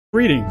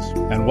Greetings,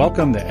 and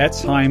welcome to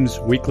Etz Chaim's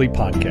weekly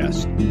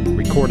podcast,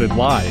 recorded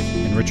live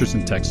in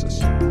Richardson, Texas.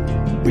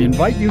 We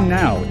invite you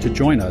now to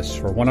join us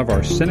for one of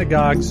our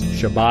synagogue's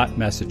Shabbat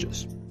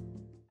messages.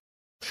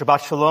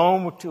 Shabbat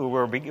Shalom.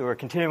 We're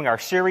continuing our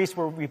series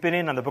where we've been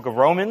in on the book of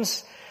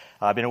Romans.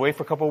 I've been away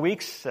for a couple of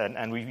weeks,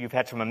 and you've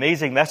had some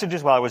amazing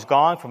messages while I was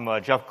gone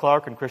from Jeff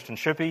Clark and Christian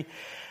Shippey.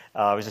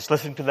 I was just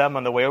listening to them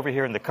on the way over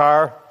here in the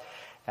car.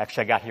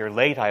 Actually, I got here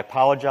late. I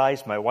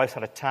apologize. My wife's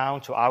out of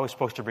town, so I was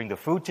supposed to bring the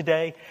food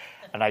today.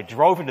 And I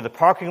drove into the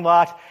parking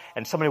lot,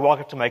 and somebody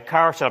walked up to my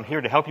car and said, "I'm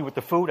here to help you with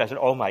the food." I said,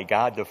 "Oh my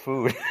God, the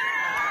food."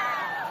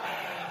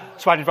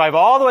 So I had to drive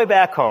all the way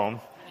back home,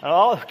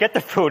 and get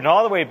the food, and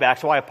all the way back,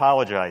 so I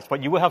apologize.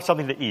 But you will have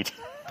something to eat.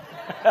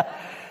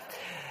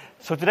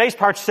 So today's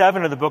part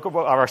 7 of the book of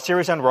our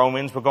series on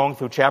Romans. We're going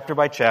through chapter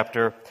by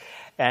chapter.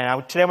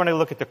 And today I'm going to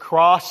look at the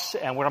cross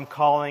and what I'm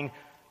calling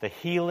the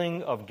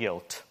healing of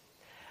guilt.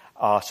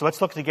 So let's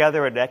look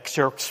together at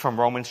excerpts from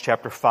Romans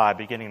chapter 5,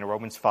 beginning in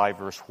Romans 5,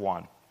 verse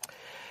 1.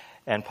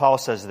 And Paul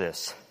says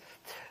this: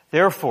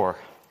 "Therefore,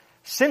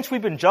 since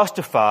we've been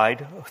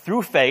justified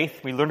through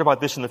faith," we learned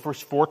about this in the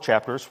first 4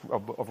 chapters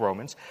of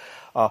Romans,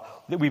 that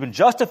we've been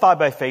justified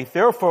by faith,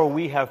 therefore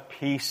we have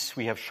peace,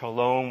 we have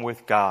shalom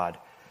with God,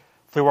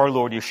 through our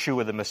Lord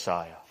Yeshua the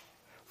Messiah,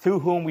 through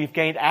whom we've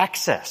gained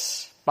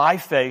access by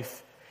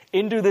faith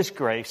into this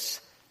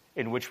grace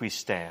in which we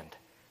stand.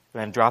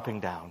 And then dropping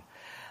down.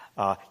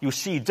 You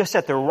see, just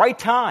at the right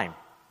time,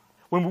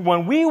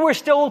 when we were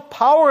still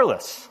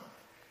powerless,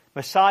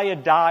 Messiah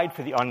died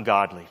for the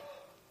ungodly.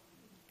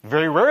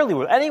 Very rarely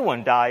will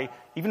anyone die,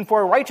 even for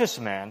a righteous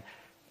man,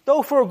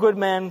 though for a good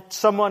man,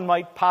 someone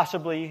might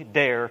possibly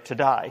dare to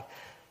die.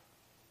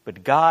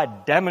 But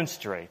God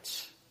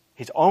demonstrates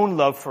His own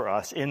love for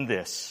us in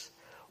this: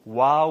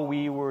 while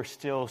we were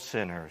still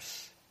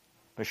sinners,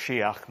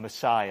 Mashiach,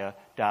 Messiah,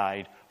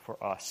 died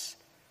for us.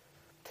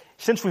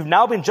 Since we've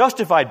now been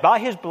justified by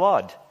His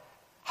blood,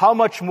 how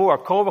much more,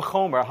 kol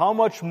v'chomer, how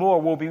much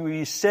more will we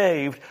be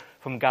saved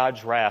from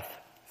God's wrath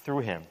through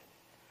Him?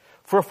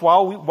 For if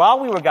while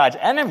we were God's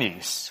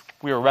enemies,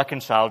 we were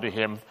reconciled to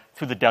Him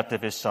through the death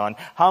of His Son,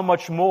 how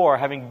much more,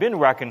 having been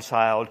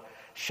reconciled,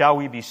 shall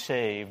we be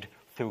saved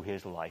through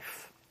His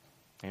life?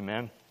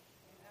 Amen.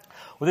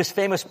 Well, this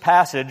famous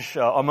passage,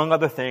 among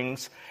other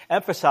things,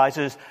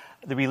 emphasizes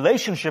the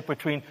relationship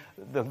between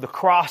the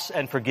cross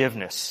and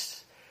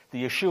forgiveness.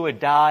 The Yeshua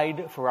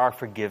died for our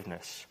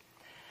forgiveness.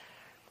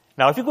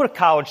 Now, if you go to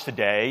college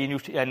today,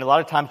 and a lot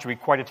of times you're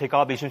required to take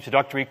all these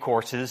introductory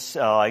courses,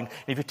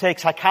 if you take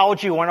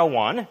Psychology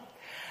 101,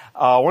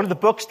 one of the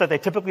books that they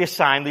typically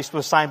assign, at least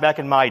was assigned back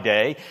in my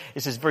day,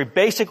 is this very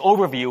basic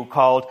overview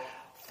called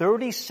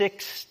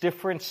 36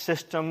 Different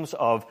Systems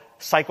of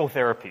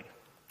Psychotherapy.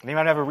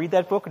 Anyone ever read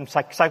that book in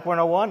Psych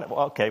 101?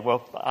 Okay,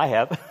 well, I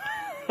have.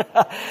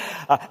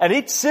 And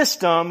each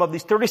system of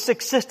these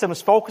 36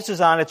 systems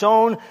focuses on its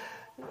own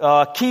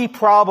key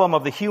problem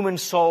of the human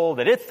soul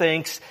that it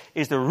thinks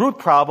is the root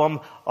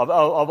problem of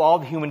all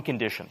the human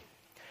condition.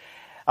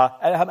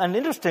 And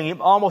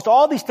interesting, almost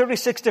all these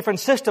 36 different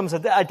systems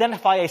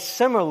identify a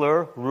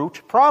similar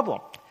root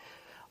problem,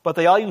 but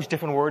they all use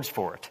different words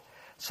for it.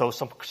 So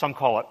some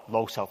call it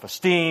low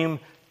self-esteem,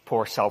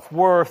 poor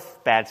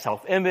self-worth, bad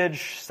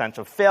self-image, sense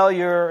of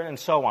failure, and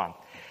so on.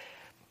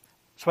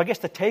 So I guess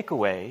the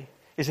takeaway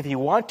is if you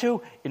want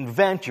to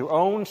invent your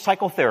own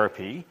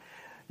psychotherapy,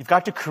 you've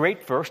got to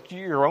create first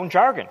your own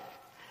jargon.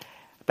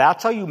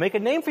 That's how you make a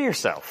name for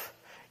yourself.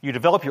 You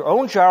develop your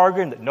own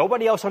jargon that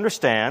nobody else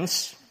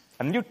understands,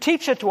 and then you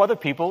teach it to other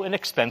people in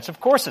expensive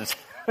courses.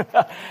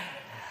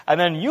 And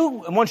then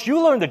once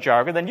you learn the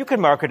jargon, then you can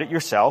market it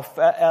yourself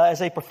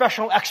as a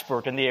professional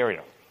expert in the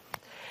area.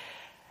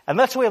 And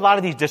that's the way a lot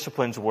of these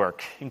disciplines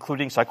work,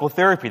 including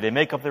psychotherapy. They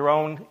make up their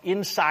own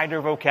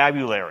insider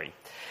vocabulary.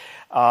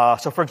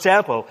 So, for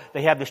example,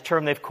 they have this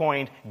term they've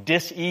coined,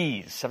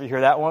 dis-ease. Have you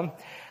heard that one?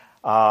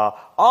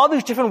 All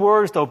these different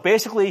words, though,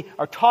 basically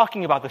are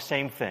talking about the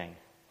same thing: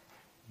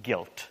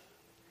 guilt.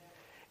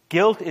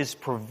 Guilt is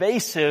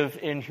pervasive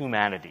in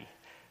humanity,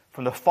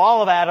 from the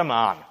fall of Adam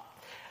on.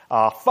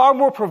 Far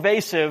more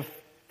pervasive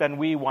than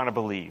we want to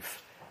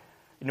believe.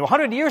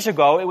 100 years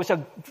ago, it was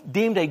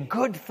deemed a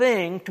good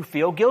thing to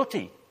feel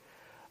guilty.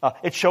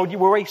 It showed you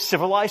were a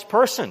civilized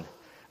person.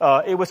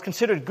 It was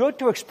considered good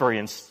to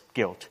experience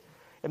guilt.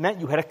 It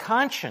meant you had a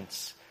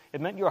conscience.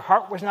 It meant your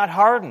heart was not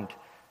hardened.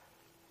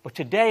 But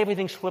today,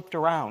 everything's flipped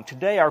around.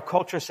 Today, our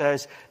culture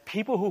says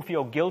people who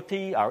feel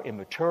guilty are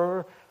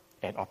immature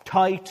and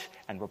uptight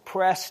and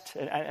repressed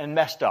and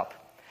messed up.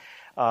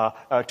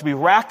 To be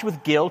racked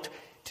with guilt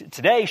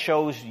today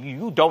shows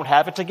you don't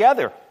have it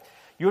together.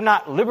 You're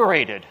not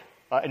liberated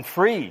and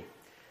free.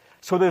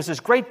 So there's this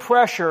great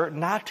pressure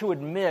not to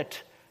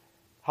admit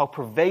how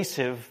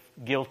pervasive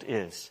guilt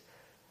is.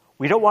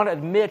 We don't want to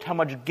admit how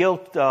much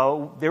guilt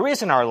there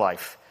is in our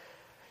life.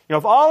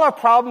 If all our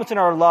problems in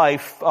our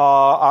life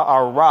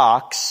are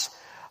rocks,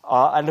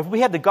 and if we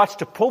had the guts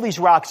to pull these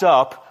rocks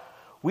up,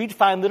 we'd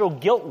find little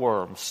guilt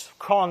worms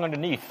crawling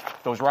underneath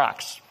those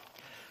rocks.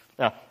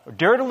 Now,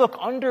 dare to look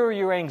under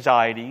your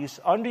anxieties,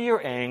 under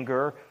your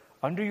anger,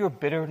 under your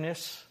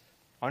bitterness,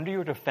 under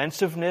your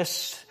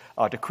defensiveness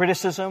to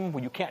criticism,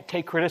 when you can't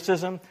take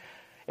criticism.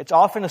 It's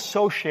often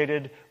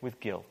associated with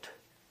guilt.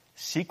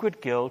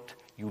 Secret guilt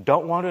you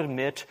don't want to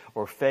admit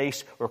or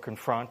face or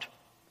confront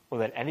or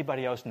let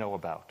anybody else know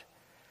about.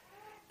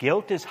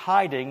 Guilt is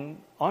hiding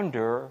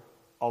under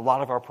a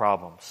lot of our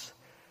problems.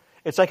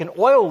 It's like an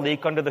oil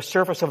leak under the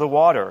surface of the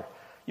water.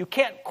 You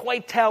can't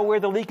quite tell where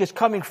the leak is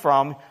coming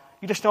from.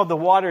 You just know the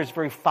water is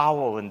very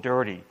foul and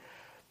dirty.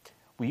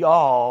 We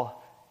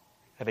all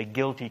have a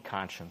guilty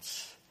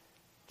conscience.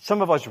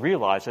 Some of us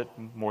realize it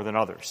more than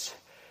others.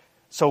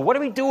 So what do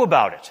we do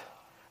about it?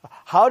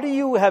 How do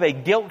you have a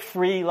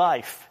guilt-free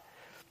life?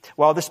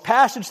 Well, this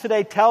passage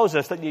today tells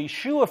us that the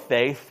Yeshua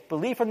faith,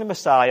 belief in the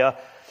Messiah,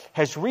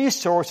 has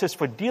resources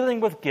for dealing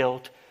with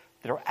guilt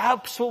that are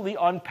absolutely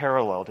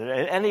unparalleled in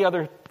any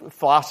other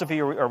philosophy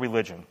or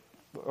religion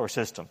or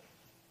system.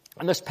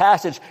 In this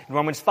passage, in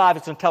Romans 5,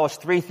 it's going to tell us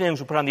three things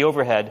we put on the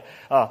overhead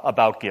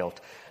about guilt.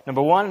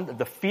 Number one,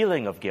 the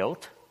feeling of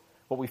guilt,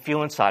 what we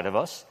feel inside of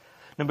us.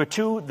 Number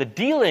two, the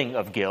dealing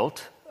of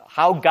guilt,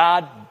 how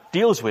God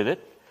deals with it.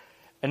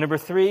 And number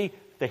three,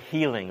 the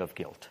healing of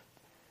guilt.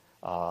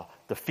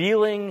 The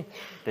feeling,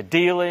 the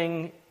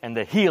dealing, and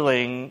the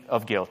healing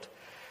of guilt.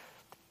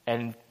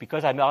 And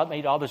because I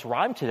made all this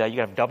rhyme today, you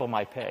got to double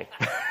my pay.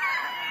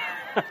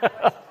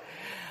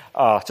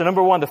 So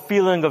number one, the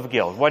feeling of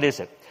guilt. What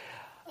is it?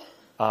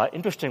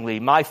 Interestingly,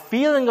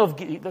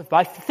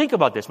 think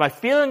about this. My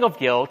feeling of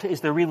guilt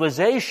is the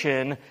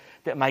realization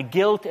that my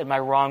guilt and my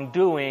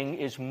wrongdoing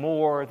is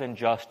more than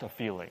just a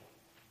feeling.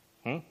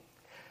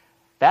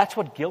 That's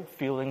what guilt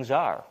feelings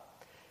are.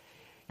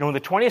 You know, in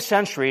the 20th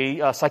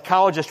century,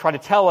 psychologists try to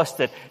tell us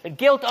that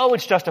guilt,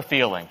 it's just a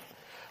feeling.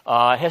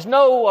 It has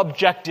no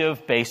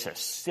objective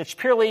basis. It's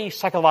purely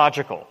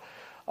psychological.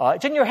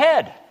 It's in your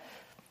head.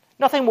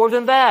 Nothing more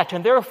than that,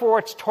 and therefore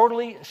it's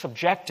totally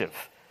subjective.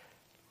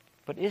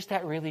 But is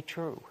that really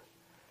true?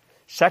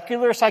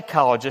 Secular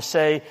psychologists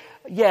say,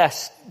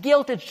 yes,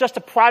 guilt is just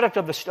a product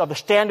of the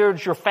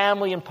standards your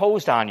family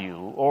imposed on you,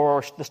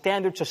 or the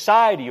standards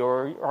society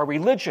or our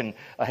religion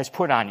has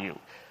put on you.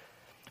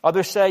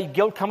 Others say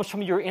guilt comes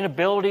from your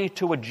inability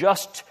to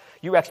adjust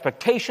your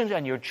expectations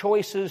and your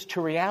choices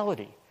to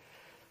reality.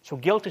 So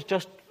guilt is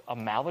just a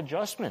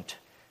maladjustment.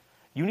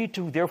 You need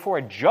to, therefore,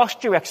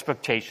 adjust your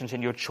expectations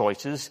and your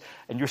choices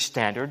and your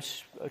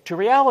standards to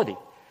reality.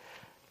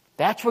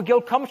 That's where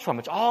guilt comes from.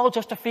 It's all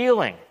just a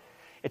feeling.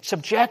 It's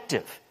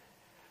subjective.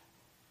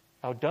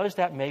 Now, does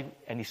that make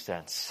any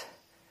sense?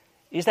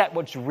 Is that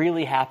what's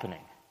really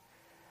happening?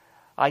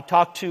 I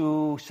talk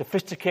to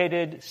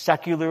sophisticated,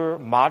 secular,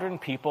 modern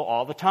people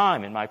all the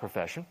time in my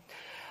profession.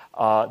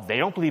 They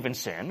don't believe in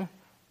sin.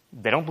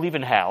 They don't believe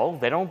in hell.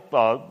 They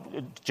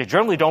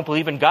generally don't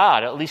believe in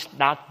God, at least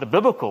not the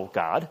biblical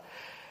God.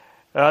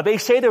 They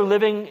say they're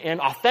living in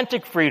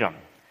authentic freedom,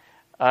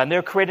 and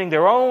they're creating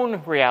their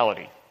own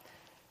reality.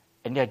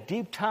 And yet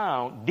deep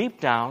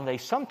down, they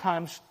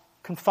sometimes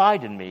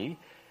confide in me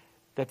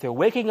that they're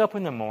waking up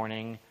in the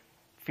morning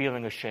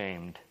feeling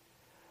ashamed.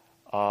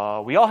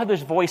 We all have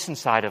this voice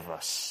inside of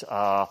us,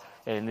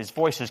 and this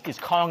voice is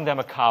calling them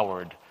a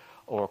coward,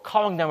 or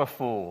calling them a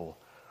fool,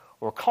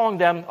 or calling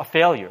them a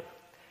failure,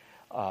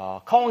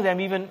 calling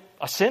them even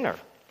a sinner,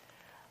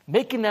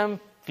 making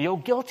them feel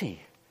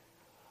guilty.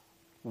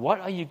 What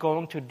are you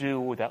going to do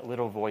with that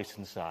little voice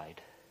inside?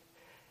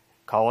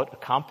 Call it a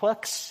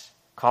complex?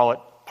 Call it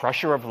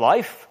pressure of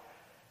life?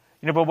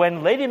 But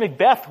when Lady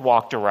Macbeth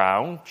walked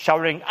around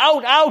shouting,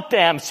 "Out, out,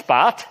 damn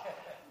spot,"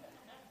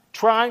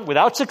 trying,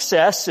 without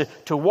success,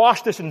 to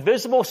wash this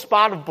invisible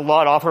spot of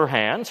blood off her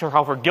hands,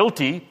 her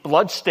guilty,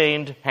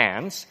 blood-stained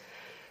hands,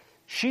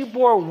 she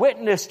bore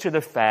witness to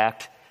the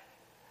fact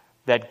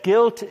that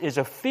guilt is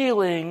a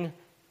feeling,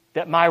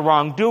 that my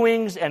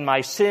wrongdoings and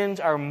my sins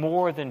are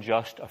more than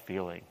just a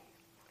feeling.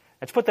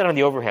 Let's put that on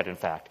the overhead, in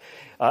fact.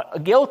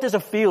 Guilt is a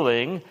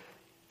feeling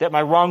that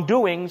my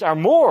wrongdoings are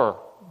more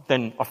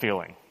than a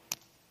feeling.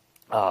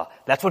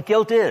 That's what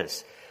guilt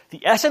is.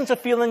 The essence of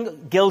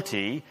feeling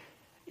guilty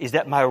is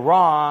that my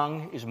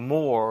wrong is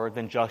more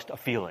than just a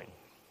feeling.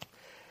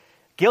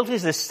 Guilt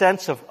is this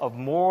sense of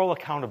moral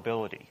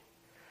accountability,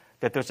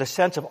 that there's a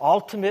sense of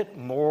ultimate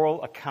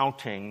moral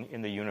accounting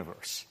in the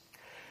universe.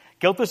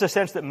 Guilt is the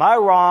sense that my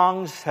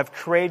wrongs have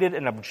created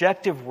an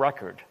objective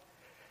record.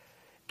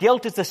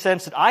 Guilt is the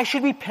sense that I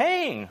should be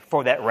paying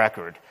for that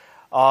record,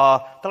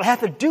 that I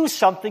have to do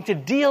something to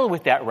deal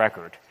with that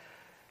record.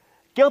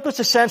 Guilt is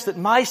the sense that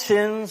my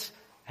sins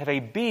have a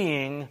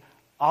being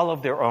all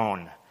of their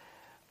own.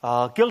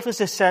 Guilt is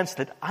the sense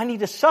that I need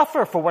to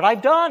suffer for what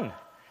I've done.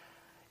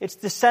 It's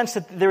the sense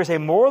that there is a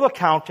moral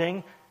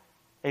accounting,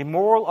 a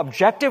moral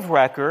objective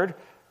record.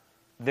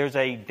 There's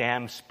a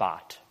damn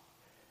spot,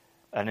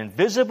 an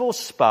invisible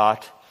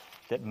spot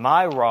that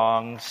my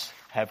wrongs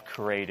have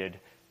created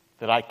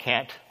that I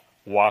can't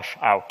wash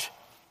out.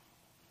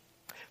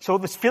 So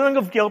this feeling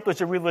of guilt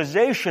is a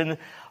realization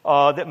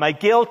that my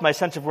guilt, my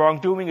sense of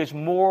wrongdoing, is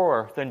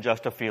more than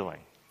just a feeling.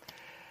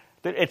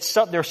 That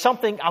there's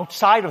something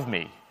outside of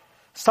me,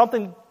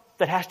 something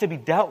that has to be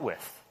dealt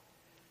with,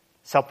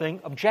 something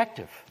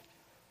objective.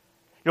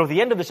 At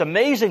the end of this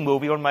amazing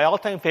movie, one of my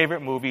all-time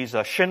favorite movies,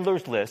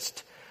 Schindler's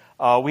List,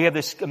 we have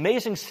this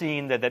amazing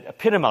scene that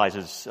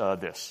epitomizes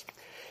this.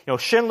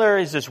 Schindler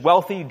is this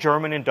wealthy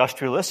German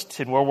industrialist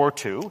in World War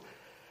II.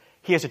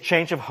 He has a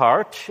change of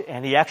heart,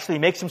 and he actually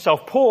makes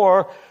himself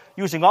poor,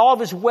 using all of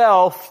his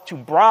wealth to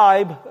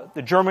bribe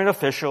the German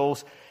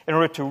officials in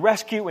order to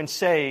rescue and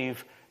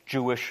save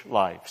Jewish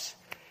lives.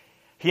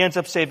 He ends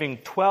up saving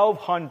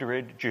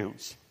 1,200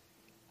 Jews.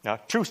 Now,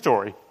 true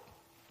story.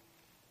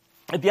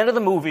 At the end of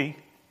the movie,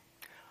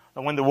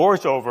 when the war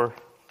is over,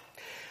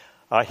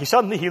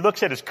 he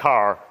looks at his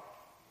car,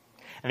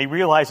 and he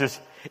realizes,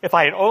 if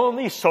I had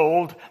only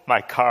sold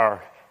my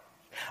car,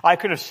 I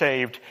could have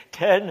saved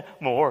 10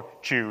 more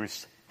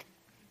Jews.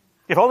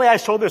 If only I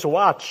sold this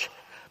watch,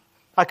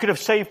 I could have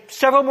saved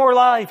several more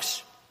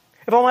lives.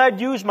 If only I'd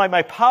used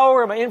my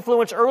power and my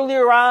influence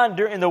earlier on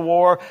in the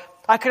war,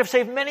 I could have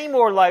saved many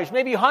more lives,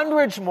 maybe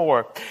hundreds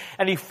more.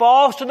 And he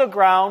falls to the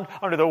ground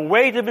under the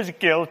weight of his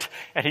guilt,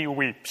 and he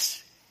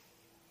weeps.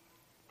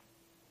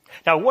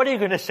 Now, what are you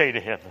going to say to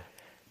him?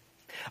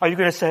 Are you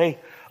going to say,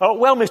 oh,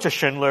 well, Mr.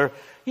 Schindler,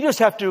 you just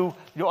have to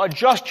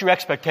adjust your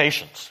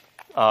expectations.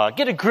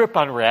 Get a grip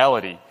on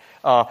reality.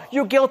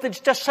 Your guilt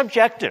is just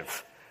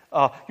subjective.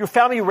 Your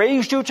family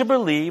raised you to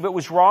believe it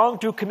was wrong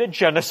to commit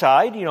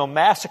genocide,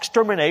 mass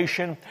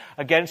extermination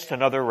against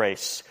another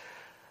race.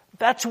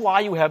 That's why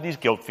you have these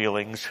guilt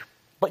feelings.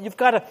 But you've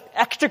got to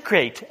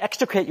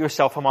extricate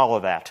yourself from all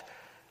of that.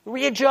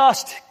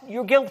 Readjust.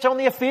 Your guilt's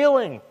only a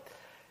feeling.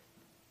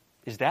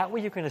 Is that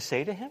what you're going to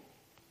say to him?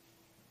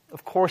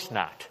 Of course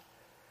not.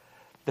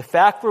 The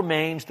fact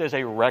remains there's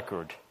a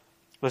record.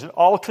 There's an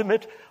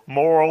ultimate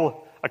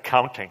moral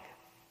accounting.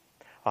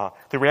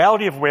 The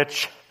reality of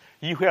which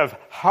you have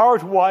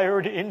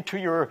hardwired into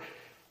your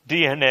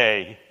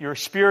DNA, your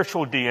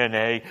spiritual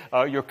DNA,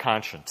 your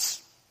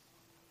conscience.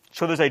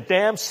 So there's a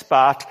damn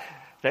spot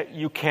that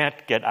you can't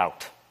get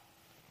out.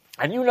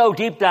 And you know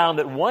deep down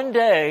that one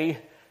day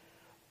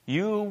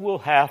you will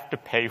have to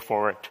pay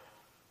for it.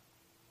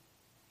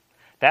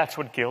 That's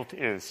what guilt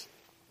is.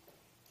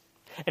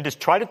 And just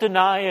try to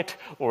deny it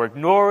or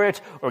ignore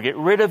it or get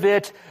rid of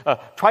it.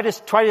 Try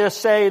to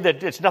say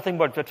that it's nothing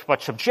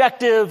but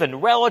subjective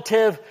and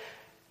relative.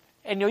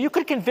 And you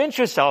could convince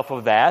yourself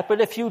of that, but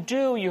if you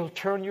do, you'll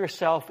turn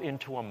yourself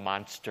into a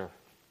monster.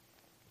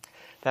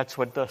 That's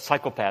what the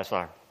psychopaths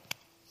are.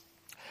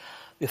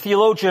 The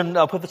theologian,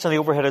 I'll put this on the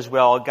overhead as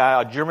well,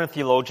 a German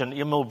theologian,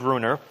 Emil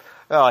Brunner,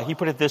 he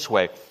put it this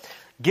way.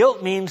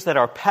 Guilt means that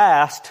our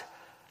past,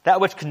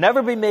 that which can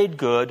never be made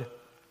good,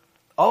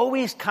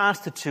 always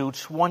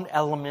constitutes one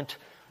element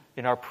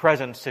in our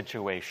present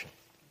situation.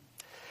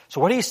 So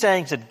what he's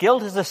saying is that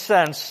guilt is a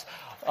sense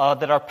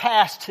that our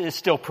past is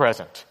still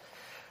present.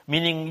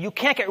 Meaning you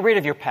can't get rid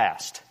of your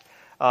past.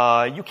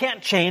 You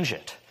can't change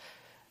it.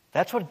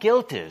 That's what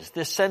guilt is,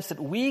 this sense that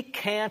we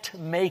can't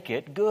make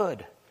it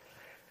good.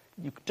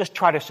 You just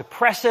try to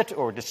suppress it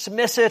or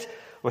dismiss it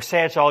or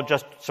say it's all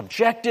just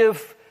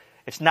subjective.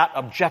 It's not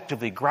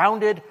objectively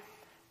grounded.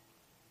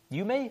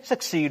 You may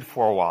succeed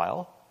for a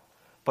while,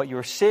 but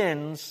your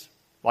sins,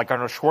 like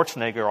Arnold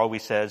Schwarzenegger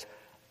always says,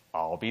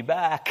 I'll be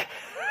back.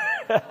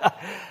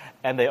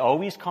 And they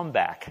always come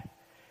back.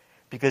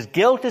 Because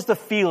guilt is the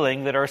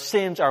feeling that our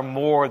sins are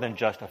more than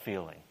just a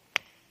feeling.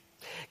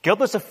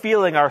 Guilt is a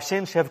feeling our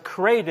sins have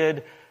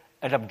created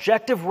an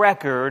objective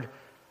record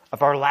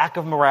of our lack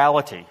of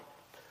morality.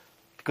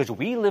 Because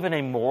we live in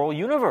a moral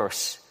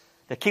universe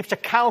that keeps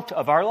account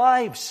of our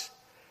lives.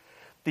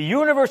 The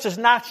universe is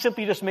not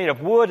simply just made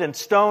of wood and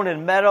stone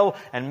and metal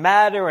and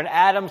matter and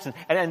atoms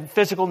and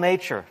physical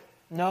nature.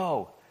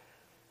 No.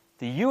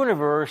 The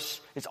universe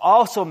is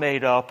also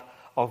made up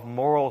of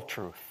moral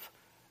truth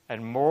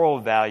and moral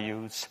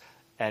values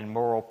and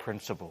moral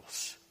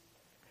principles.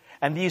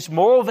 And these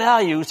moral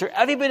values are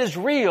every bit as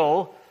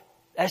real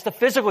as the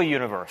physical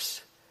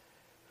universe.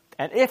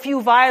 And if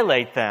you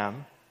violate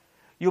them,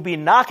 you'll be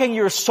knocking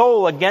your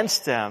soul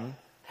against them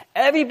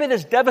every bit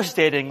as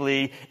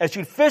devastatingly as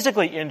you'd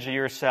physically injure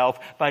yourself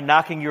by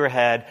knocking your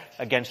head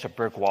against a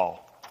brick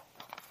wall.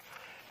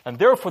 And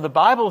therefore, the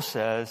Bible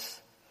says,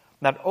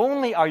 not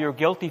only are your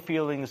guilty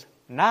feelings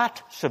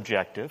not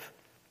subjective,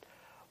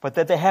 but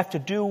that they have to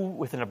do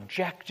with an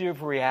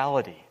objective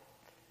reality.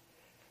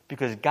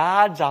 Because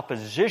God's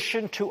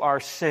opposition to our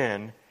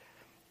sin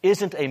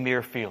isn't a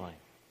mere feeling.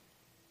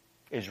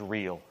 It's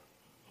real.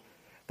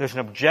 There's an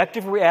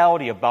objective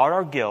reality about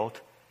our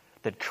guilt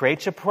that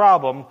creates a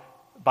problem,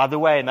 by the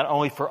way, not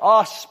only for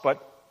us,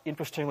 but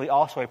interestingly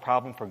also a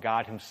problem for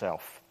God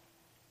himself.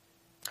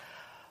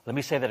 Let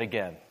me say that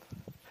again,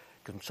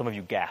 because some of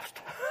you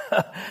gasped.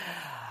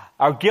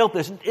 Our guilt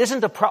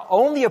isn't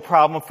only a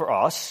problem for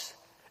us,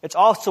 it's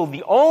also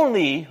the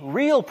only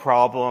real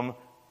problem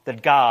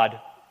that God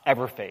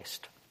ever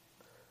faced.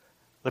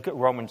 Look at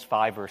Romans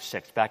 5, verse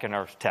 6, back in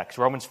our text,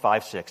 Romans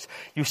 5, 6.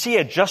 You see,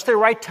 at just the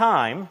right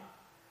time,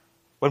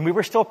 when we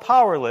were still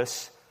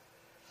powerless,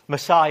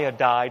 Messiah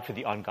died for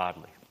the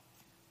ungodly.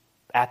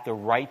 At the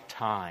right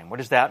time. What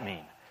does that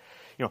mean?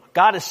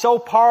 God is so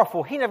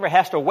powerful, he never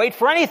has to wait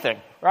for anything,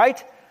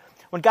 right?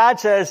 When God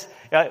says,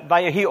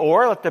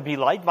 Vayahi-or, let there be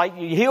light,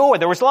 Vayahi-or,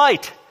 there was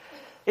light.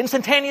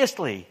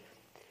 Instantaneously.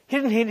 He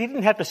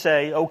didn't have to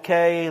say,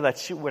 okay,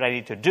 let's see what I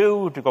need to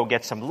do to go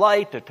get some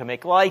light, to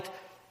make light.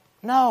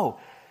 No.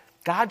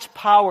 God's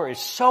power is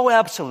so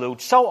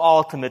absolute, so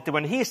ultimate, that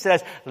when he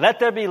says, let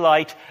there be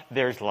light,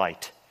 there's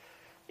light.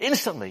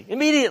 Instantly,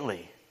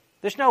 immediately.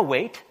 There's no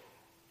wait.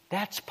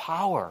 That's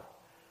power.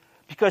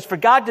 Because for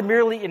God to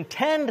merely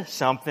intend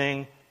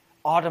something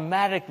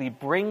automatically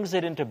brings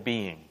it into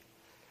being.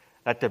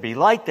 Let there be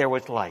light, there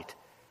was light.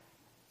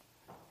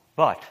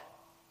 But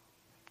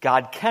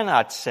God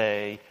cannot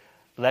say,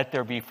 let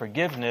there be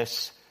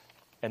forgiveness,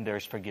 and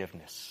there's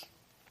forgiveness.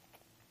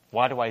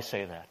 Why do I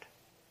say that?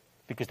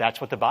 Because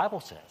that's what the Bible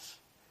says.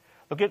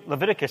 Look at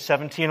Leviticus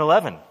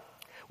 17:11.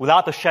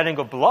 Without the shedding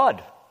of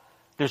blood,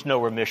 there's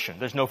no remission.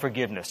 There's no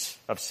forgiveness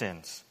of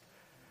sins.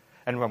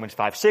 And Romans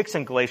 5:6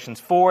 and Galatians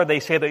 4, they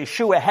say that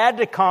Yeshua had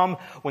to come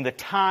when the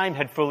time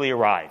had fully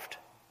arrived.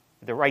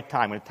 At the right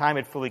time, when the time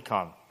had fully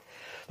come.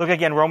 Look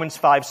again, Romans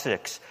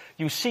 5:6.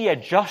 You see,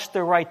 at just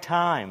the right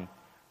time,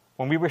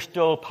 when we were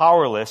still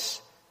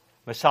powerless,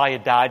 Messiah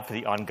died for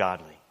the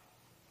ungodly.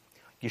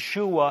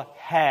 Yeshua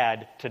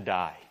had to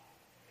die.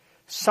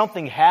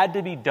 Something had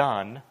to be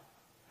done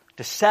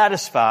to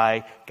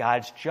satisfy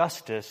God's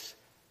justice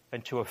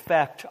and to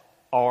effect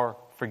our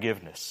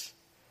forgiveness.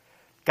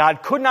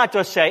 God could not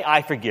just say,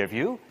 I forgive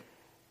you,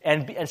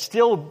 and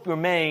still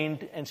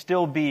remain and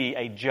still be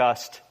a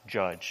just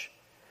judge.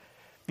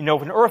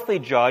 If an earthly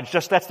judge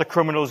just lets the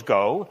criminals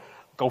go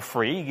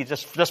free, he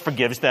just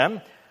forgives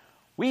them,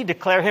 we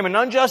declare him an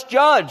unjust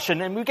judge, and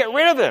then we get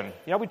rid of him.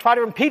 We try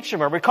to impeach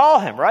him or recall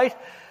him, right?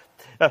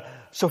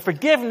 So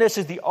forgiveness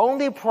is the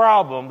only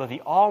problem that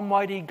the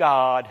Almighty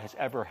God has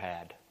ever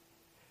had.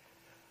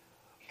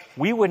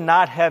 We would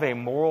not have a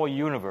moral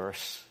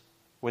universe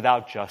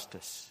without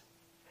justice.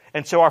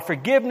 And so our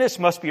forgiveness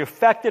must be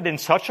effected in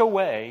such a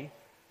way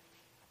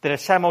that it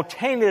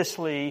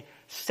simultaneously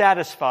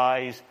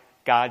satisfies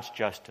God's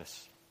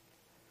justice.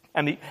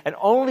 And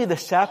only the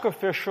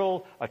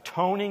sacrificial,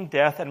 atoning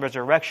death and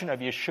resurrection of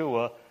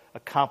Yeshua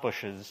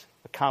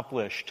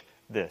accomplished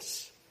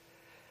this.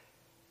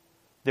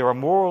 There are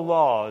moral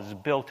laws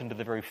built into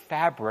the very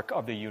fabric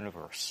of the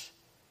universe.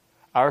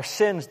 Our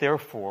sins,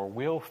 therefore,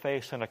 will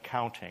face an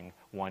accounting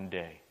one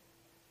day.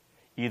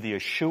 Either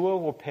Yeshua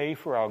will pay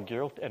for our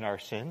guilt and our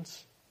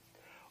sins,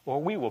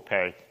 or we will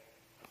pay.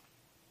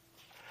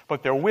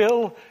 But there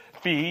will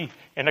be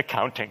an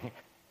accounting.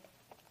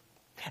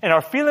 And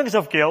our feelings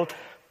of guilt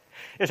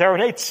is our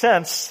innate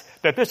sense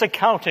that this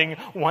accounting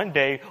one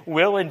day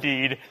will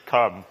indeed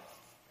come.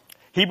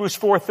 Hebrews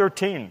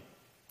 4:13.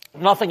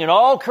 Nothing in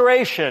all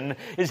creation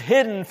is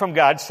hidden from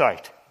God's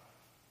sight.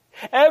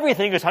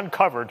 Everything is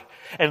uncovered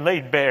and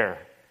laid bare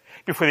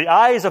before the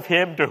eyes of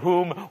him to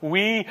whom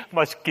we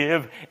must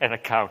give an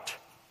account.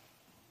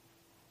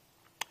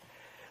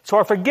 So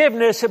our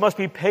forgiveness, it must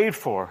be paid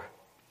for.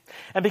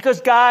 And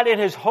because God in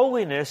his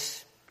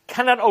holiness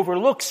cannot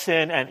overlook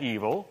sin and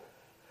evil,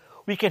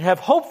 we can have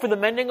hope for the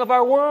mending of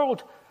our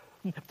world.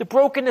 The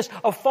brokenness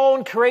of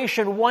fallen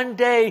creation one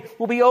day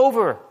will be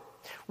over.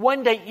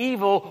 One day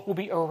evil will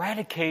be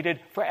eradicated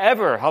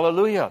forever.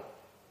 Hallelujah.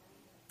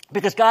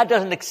 Because God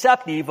doesn't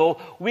accept evil,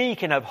 we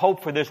can have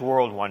hope for this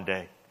world one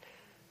day.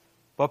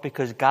 But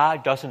because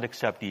God doesn't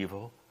accept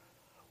evil,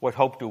 what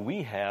hope do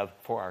we have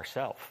for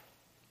ourselves?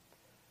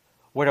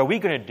 What are we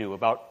going to do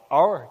about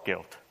our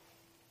guilt?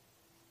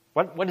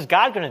 What is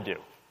God going to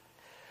do?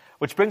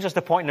 Which brings us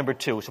to point number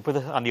 2. So put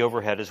it on the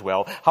overhead as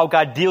well. How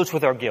God deals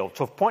with our guilt.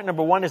 So point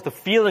number 1 is the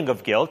feeling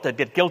of guilt.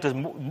 That guilt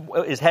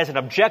has an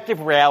objective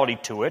reality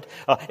to it.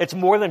 It's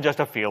more than just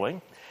a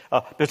feeling.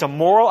 There's a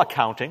moral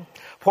accounting.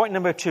 Point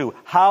number 2,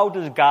 how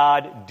does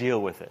God deal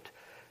with it?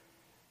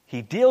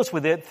 He deals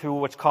with it through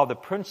what's called the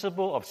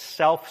principle of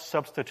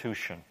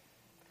self-substitution.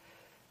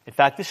 In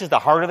fact, this is the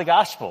heart of the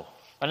gospel.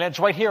 And it's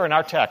right here in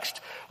our text.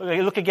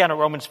 Look again at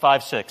Romans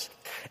 5:6.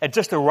 At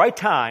just the right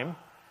time,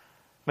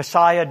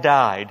 Messiah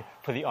died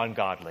for the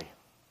ungodly.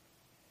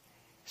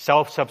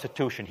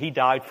 Self-substitution. He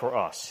died for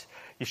us.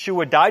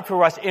 Yeshua died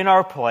for us in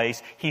our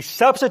place. He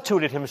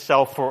substituted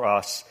himself for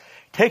us,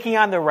 taking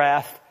on the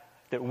wrath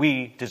that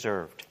we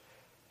deserved.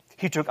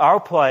 He took our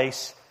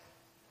place,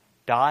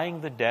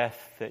 dying the death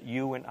that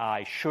you and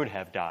I should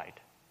have died.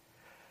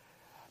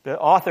 The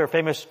author,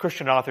 famous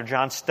Christian author,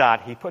 John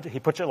Stott, he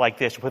puts it like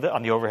this. Put it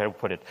on the overhead,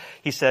 put it.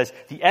 He says,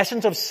 the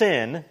essence of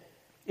sin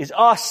is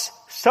us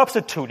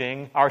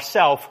substituting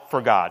ourselves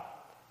for God.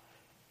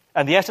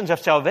 And the essence of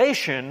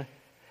salvation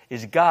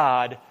is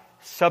God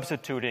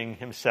substituting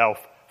himself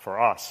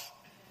for us.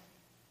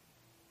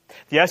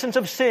 The essence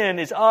of sin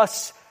is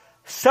us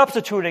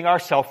substituting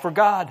ourselves for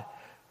God.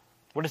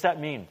 What does that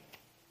mean?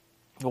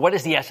 What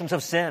is the essence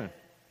of sin?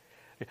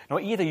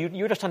 Either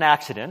you're just an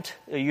accident,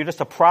 you're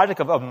just a product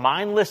of a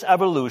mindless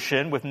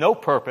evolution with no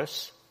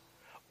purpose,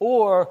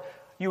 or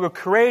you were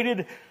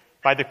created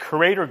by the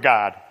Creator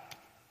God.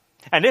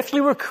 And if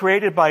you were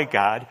created by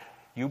God,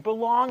 You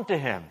belong to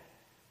him.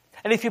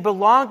 And if you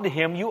belong to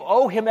him, you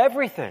owe him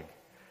everything.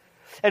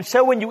 And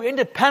so when you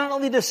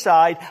independently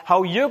decide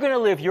how you're going to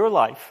live your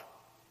life,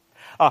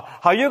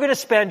 how you're going to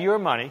spend your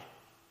money,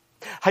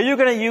 how you're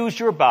going to use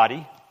your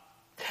body,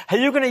 how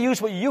you're going to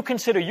use what you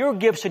consider your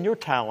gifts and your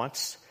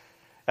talents,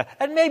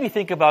 and maybe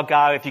think about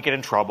God if you get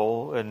in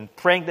trouble and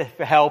praying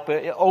for help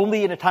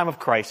only in a time of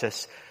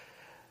crisis,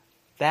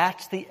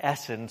 that's the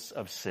essence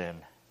of sin.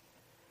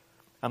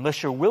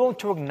 Unless you're willing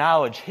to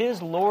acknowledge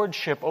his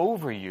lordship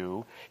over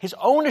you, his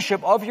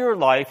ownership of your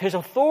life, his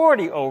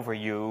authority over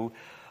you,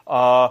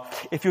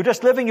 if you're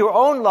just living your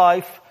own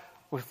life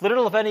with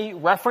little of any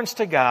reference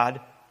to God,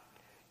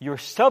 you're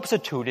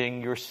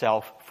substituting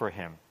yourself for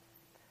him.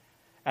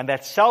 And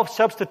that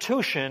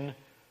self-substitution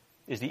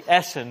is the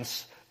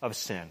essence of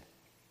sin.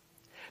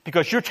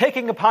 Because you're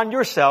taking upon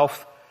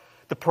yourself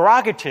the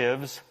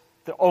prerogatives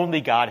that only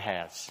God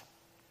has.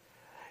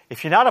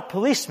 If you're not a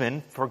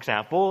policeman, for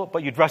example,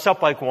 but you dress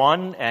up like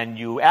one and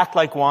you act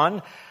like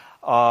one,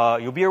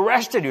 you'll be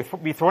arrested. You'll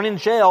be thrown in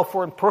jail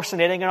for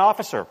impersonating an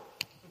officer.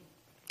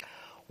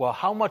 Well,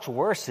 how much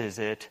worse is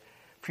it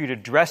for you to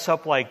dress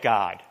up like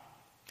God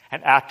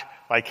and act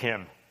like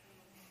him?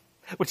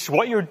 Which is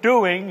what you're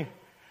doing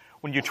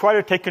when you try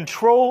to take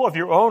control of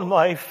your own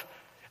life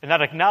and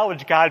not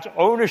acknowledge God's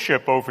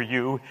ownership over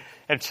you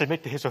and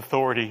submit to his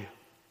authority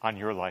on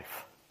your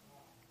life.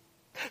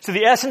 So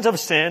the essence of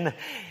sin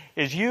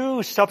is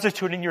you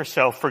substituting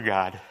yourself for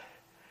God.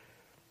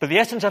 But the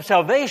essence of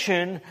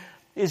salvation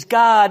is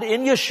God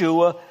in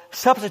Yeshua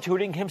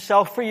substituting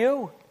himself for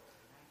you.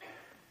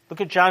 Look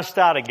at John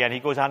Stott again. He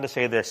goes on to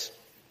say this.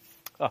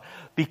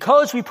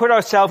 Because we put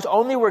ourselves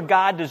only where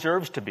God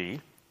deserves to be,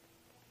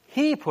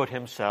 he put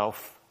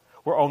himself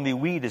where only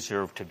we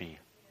deserve to be.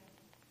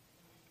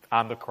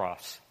 On the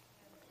cross.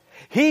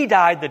 He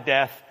died the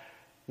death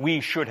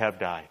we should have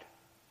died.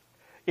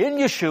 In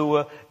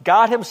Yeshua,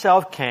 God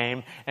himself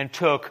came and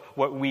took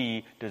what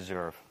we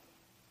deserve.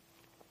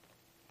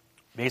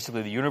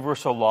 Basically, the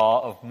universal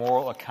law of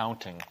moral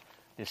accounting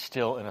is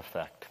still in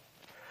effect.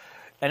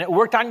 And it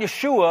worked on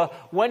Yeshua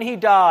when he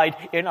died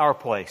in our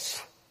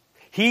place.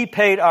 He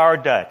paid our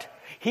debt.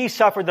 He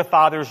suffered the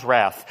Father's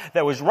wrath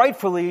that was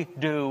rightfully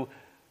due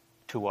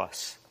to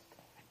us.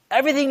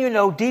 Everything you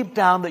know deep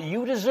down that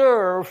you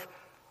deserve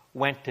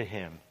went to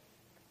him.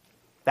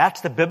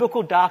 That's the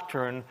biblical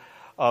doctrine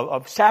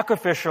of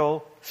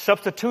sacrificial,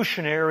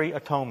 substitutionary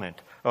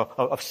atonement,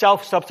 of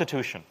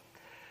self-substitution.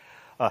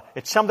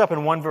 It's summed up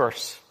in one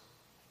verse,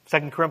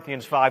 2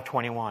 Corinthians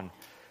 5:21.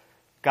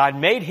 God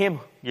made him,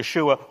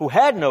 Yeshua, who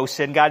had no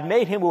sin, God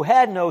made him who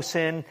had no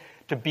sin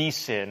to be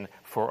sin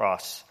for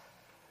us,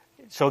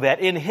 so that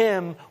in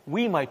him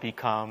we might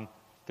become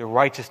the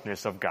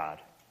righteousness of God.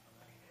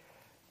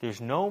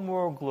 There's no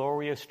more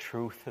glorious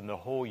truth in the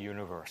whole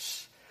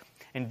universe.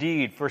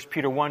 Indeed, 1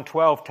 Peter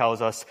 1:12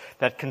 tells us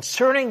that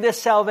concerning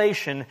this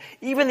salvation,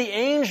 even the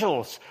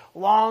angels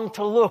long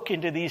to look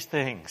into these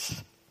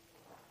things.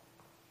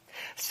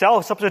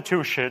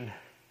 Self-substitution,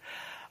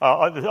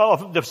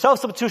 the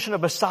self-substitution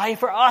of Messiah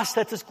for us,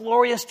 that's this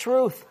glorious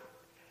truth.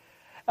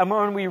 And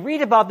when we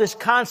read about this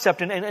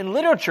concept in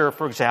literature,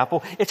 for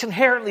example, it's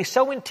inherently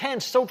so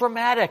intense, so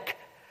dramatic.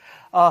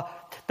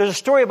 There's a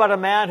story about a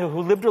man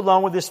who lived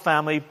alone with his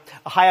family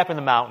high up in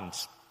the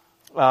mountains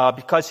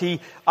because he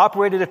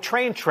operated a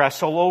train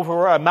trestle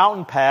over a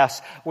mountain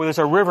pass where there's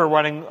a river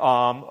running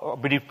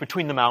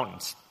between the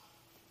mountains.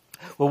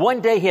 Well, one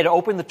day he had to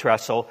open the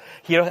trestle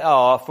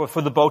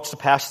for the boats to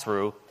pass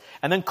through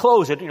and then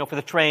close it, for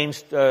the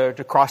trains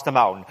to cross the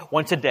mountain.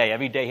 Once a day,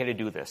 every day he had to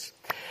do this.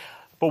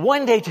 But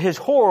one day, to his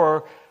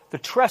horror, the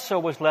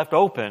trestle was left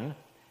open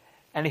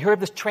and he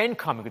heard this train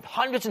coming with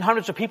hundreds and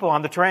hundreds of people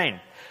on the train.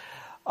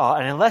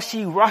 And unless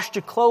he rushed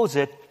to close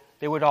it,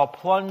 they would all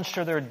plunge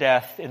to their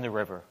death in the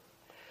river.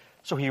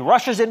 So he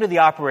rushes into the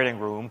operating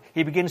room.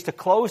 He begins to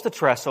close the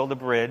trestle, the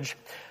bridge.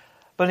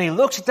 But he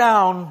looks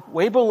down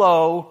way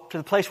below to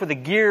the place where the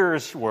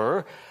gears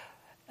were,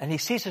 and he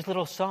sees his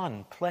little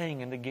son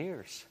playing in the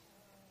gears.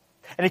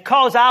 And he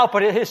calls out,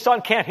 but his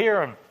son can't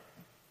hear him.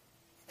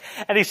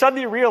 And he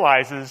suddenly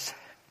realizes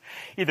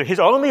either his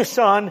only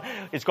son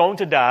is going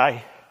to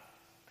die,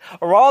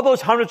 or all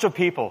those hundreds of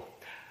people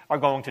are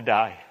going to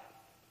die.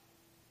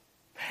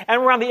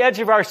 And we're on the edge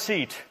of our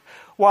seat.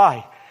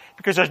 Why?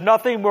 Because there's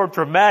nothing more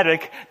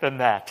dramatic than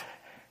that.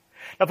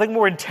 Nothing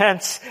more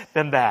intense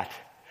than that.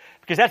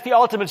 Because that's the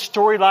ultimate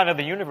storyline of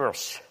the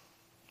universe.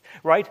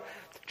 Right?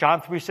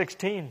 John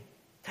 3:16.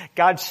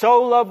 God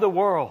so loved the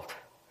world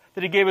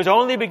that he gave his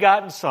only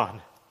begotten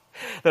Son,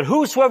 that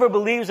whosoever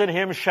believes in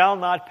him shall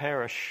not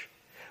perish,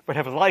 but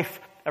have life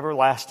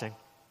everlasting.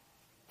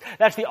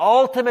 That's the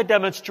ultimate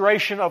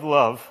demonstration of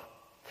love.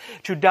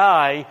 To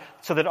die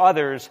so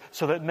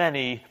that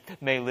many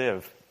may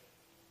live.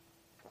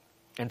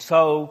 And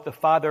so the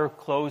Father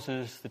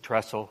closes the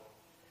trestle,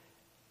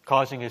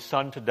 causing his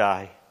Son to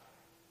die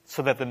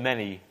so that the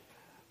many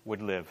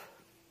would live.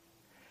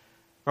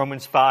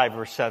 Romans 5,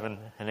 verse 7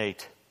 and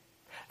 8.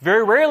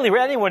 Very rarely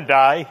will anyone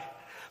die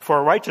for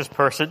a righteous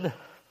person,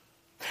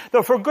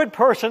 Though for a good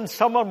person,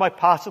 someone might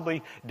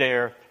possibly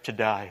dare to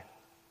die.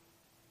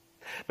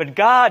 But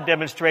God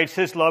demonstrates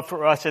his love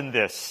for us in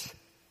this.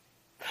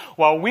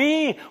 While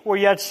we were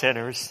yet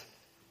sinners,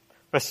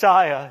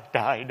 Messiah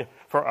died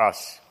for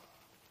us.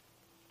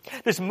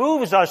 This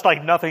moves us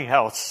like nothing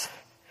else,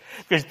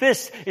 because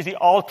this is the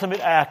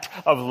ultimate act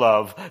of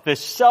love, this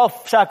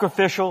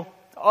self-sacrificial,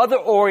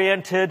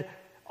 other-oriented,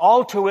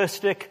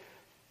 altruistic,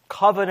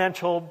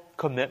 covenantal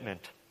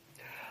commitment.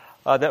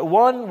 That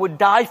one would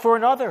die for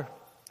another,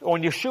 or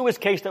in Yeshua's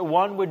case, that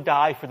one would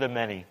die for the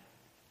many.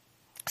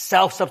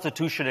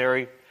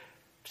 Self-substitutionary,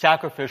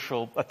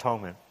 sacrificial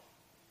atonement.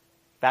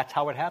 That's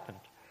how it happened.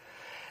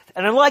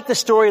 And unlike the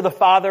story of the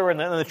father and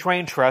the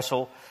train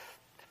trestle,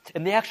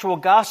 in the actual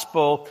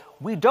gospel,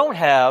 we don't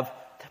have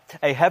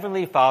a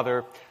heavenly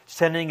father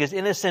sending his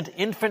innocent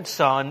infant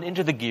son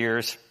into the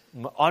gears,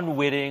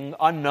 unwitting,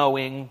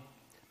 unknowing,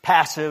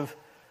 passive,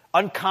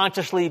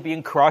 unconsciously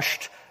being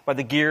crushed by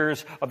the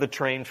gears of the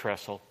train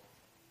trestle.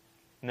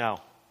 No.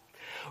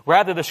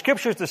 Rather, the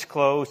scriptures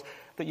disclose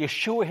that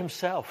Yeshua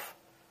himself,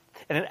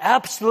 in an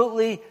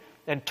absolutely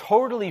and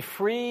totally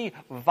free,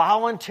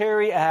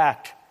 voluntary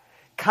act,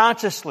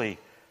 consciously,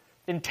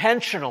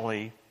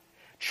 intentionally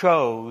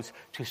chose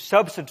to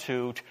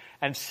substitute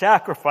and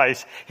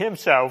sacrifice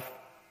himself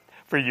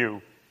for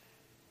you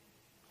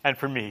and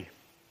for me.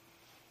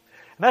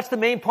 And that's the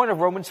main point of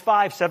Romans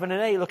 5, 7,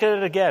 and 8. Look at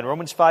it again,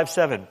 Romans 5,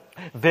 7.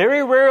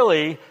 Very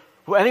rarely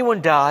will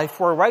anyone die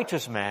for a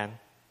righteous man,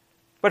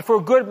 but for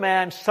a good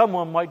man,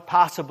 someone might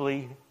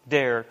possibly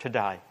dare to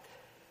die.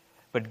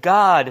 But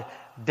God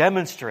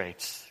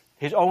demonstrates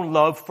his own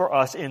love for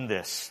us in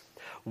this.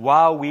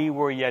 While we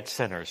were yet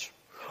sinners,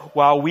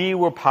 while we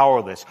were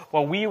powerless,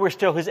 while we were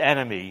still his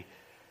enemy,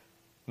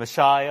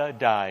 Messiah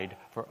died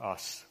for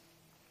us.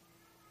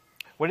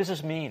 What does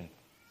this mean?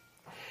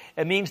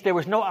 It means there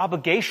was no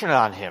obligation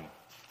on him.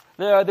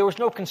 There was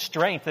no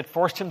constraint that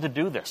forced him to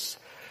do this.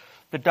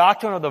 The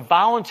doctrine of the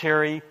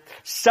voluntary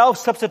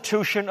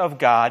self-substitution of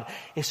God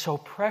is so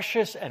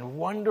precious and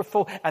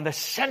wonderful and the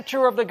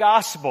center of the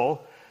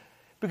gospel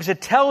because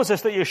it tells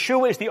us that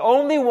Yeshua is the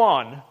only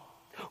one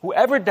who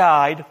ever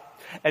died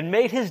and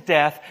made his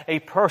death a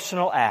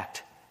personal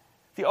act.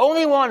 The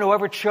only one who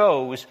ever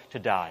chose to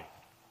die.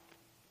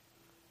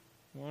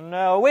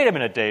 No, wait a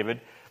minute,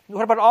 David.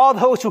 What about all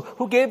those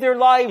who gave their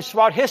lives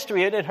throughout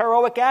history in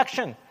heroic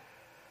action?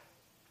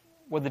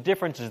 Well, the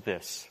difference is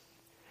this.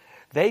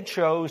 They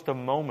chose the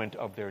moment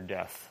of their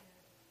death.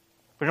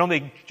 But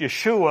only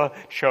Yeshua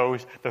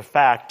chose the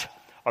fact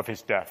of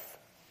his death.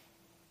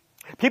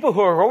 People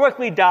who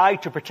heroically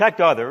died to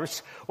protect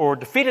others or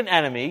defeat an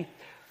enemy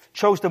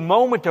chose the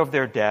moment of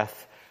their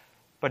death,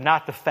 but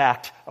not the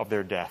fact of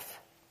their death.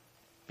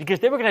 Because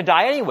they were going to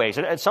die anyways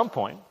at some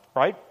point,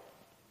 right?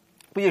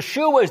 But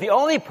Yeshua is the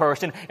only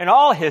person in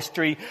all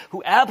history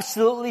who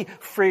absolutely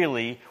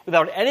freely,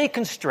 without any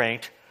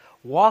constraint,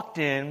 walked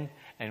in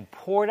and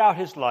poured out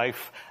his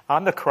life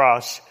on the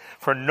cross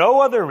for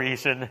no other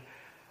reason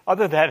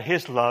other than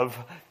his love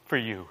for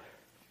you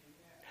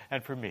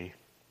and for me.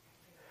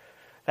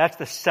 That's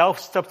the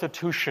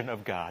self-substitution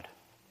of God.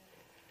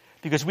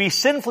 Because we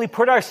sinfully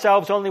put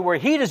ourselves only where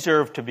he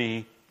deserved to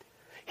be,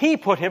 he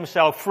put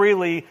himself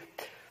freely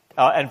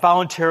and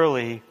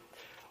voluntarily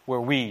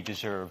where we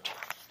deserved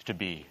to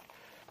be.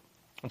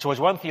 And so as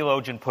one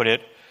theologian put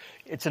it,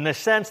 it's in the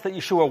sense that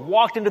Yeshua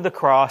walked into the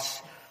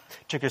cross,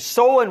 took his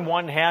soul in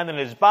one hand and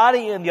his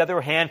body in the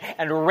other hand,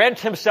 and rent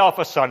himself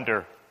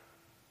asunder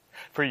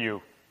for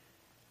you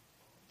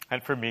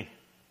and for me.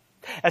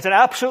 As an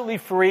absolutely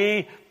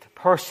free,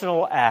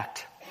 personal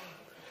act.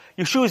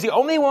 Yeshua is the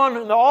only one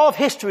in all of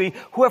history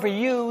who ever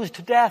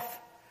used death.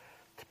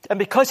 And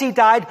because he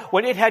died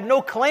when it had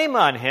no claim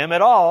on him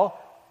at all,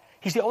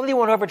 he's the only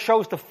one who ever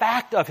chose the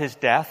fact of his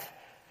death.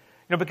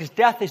 Because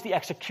death is the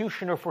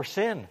executioner for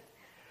sin.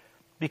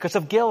 Because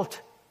of guilt.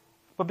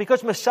 But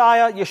because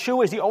Messiah,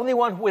 Yeshua, is the only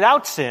one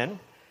without sin,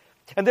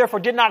 and therefore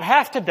did not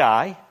have to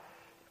die,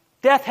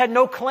 death had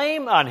no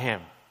claim on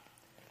him.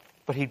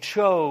 But he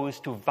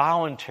chose to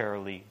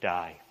voluntarily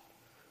die.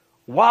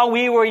 While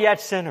we were yet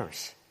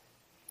sinners.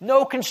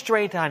 No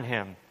constraint on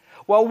him.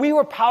 While we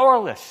were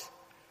powerless.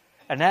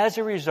 And as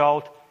a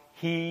result,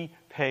 he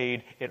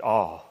paid it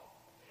all.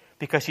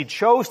 Because he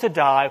chose to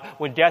die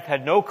when death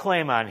had no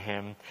claim on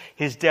him.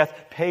 His death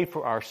paid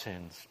for our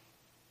sins.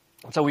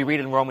 And so we read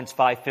in Romans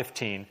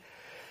 5:15,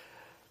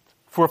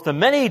 for if the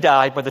many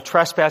died by the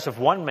trespass of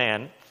one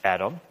man,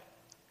 Adam,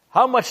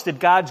 how much did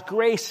God's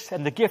grace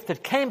and the gift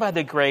that came by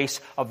the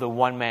grace of the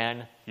one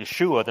man,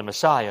 Yeshua, the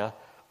Messiah,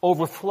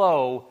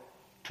 overflow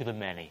to the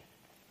many?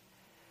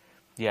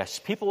 Yes,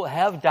 people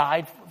have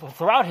died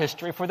throughout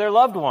history for their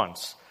loved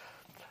ones.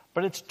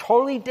 But it's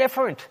totally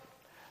different.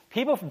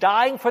 People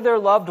dying for their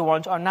loved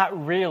ones are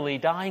not really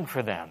dying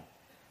for them.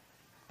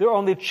 They're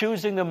only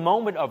choosing the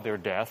moment of their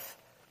death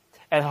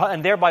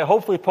and thereby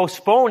hopefully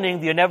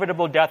postponing the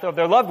inevitable death of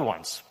their loved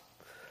ones.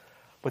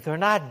 But they're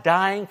not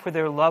dying for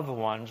their loved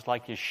ones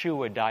like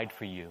Yeshua died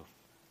for you.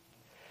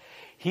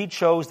 He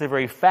chose the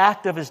very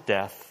fact of his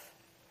death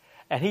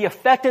And he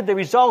effected the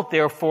result,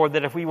 therefore,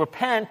 that if we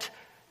repent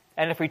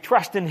and if we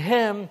trust in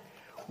him,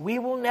 we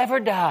will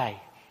never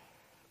die,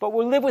 but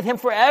we'll live with him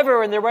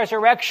forever in the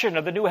resurrection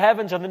of the new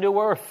heavens and the new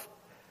earth.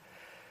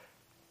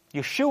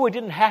 Yeshua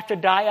didn't have to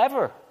die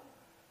ever.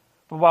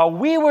 But while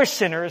we were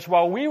sinners,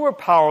 while we were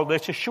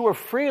powerless, Yeshua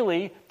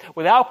freely,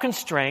 without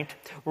constraint,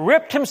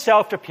 ripped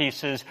himself to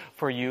pieces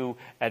for you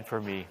and for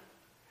me,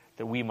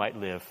 that we might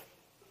live.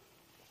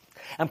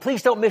 And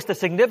please don't miss the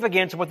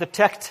significance of what the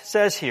text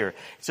says here. It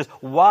says,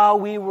 while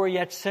we were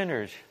yet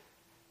sinners,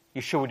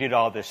 Yeshua did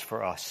all this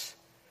for us.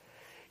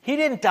 He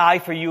didn't die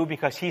for you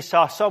because he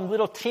saw some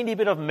little teeny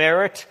bit of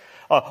merit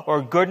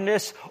or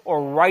goodness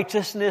or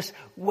righteousness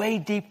way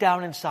deep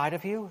down inside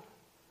of you.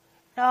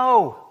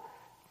 No,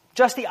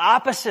 just the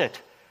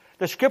opposite.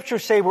 The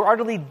scriptures say we're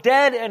utterly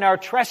dead in our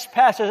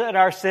trespasses and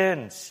our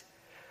sins.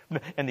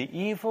 And the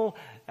evil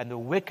and the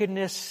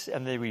wickedness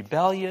and the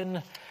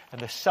rebellion and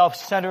the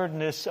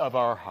self-centeredness of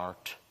our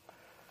heart.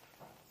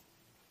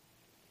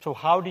 So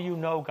how do you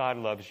know God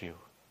loves you?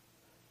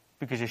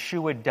 Because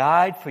Yeshua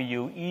died for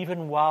you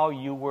even while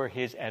you were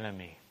his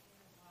enemy.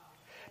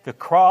 The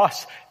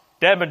cross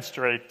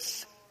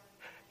demonstrates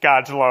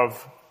God's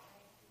love.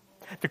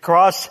 The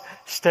cross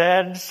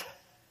stands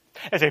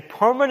as a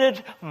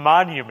permanent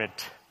monument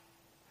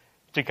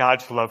to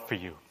God's love for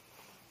you.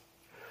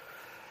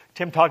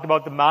 Tim talked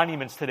about the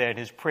monuments today in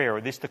his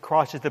prayer. The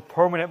cross is the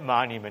permanent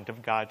monument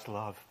of God's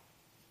love.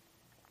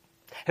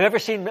 Have you ever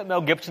seen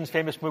Mel Gibson's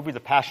famous movie, The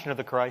Passion of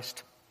the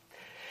Christ?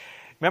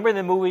 Remember in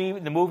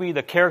the movie,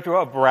 the character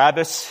of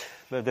Barabbas,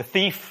 the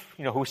thief,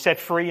 who was set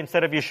free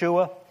instead of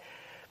Yeshua,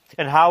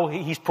 and how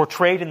he's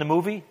portrayed in the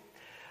movie?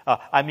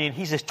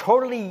 He's this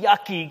totally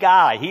yucky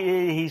guy.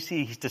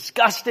 He's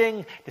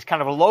disgusting, this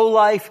kind of a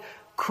low-life,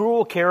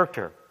 cruel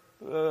character.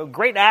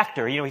 Great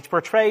actor. He's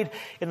portrayed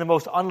in the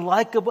most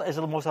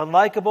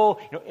unlikable,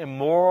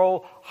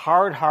 immoral,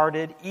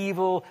 hard-hearted,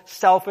 evil,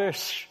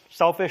 selfish,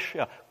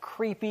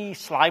 creepy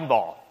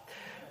slimeball.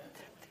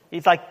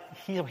 He's like,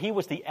 he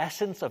was the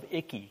essence of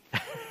icky.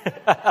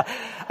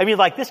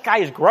 This guy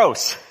is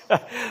gross.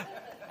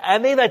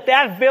 And they let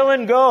that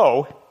villain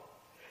go,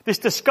 this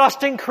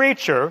disgusting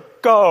creature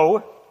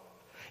go,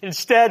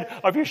 instead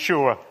of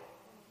Yeshua.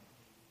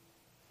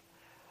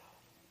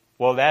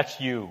 Well, that's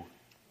you.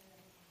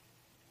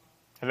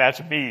 And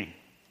that's me.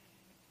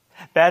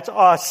 That's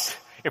us,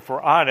 if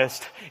we're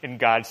honest, in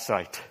God's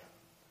sight.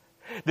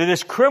 That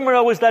this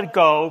criminal was let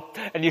go,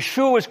 and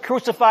Yeshua was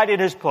crucified in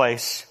his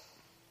place.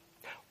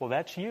 Well,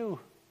 that's you.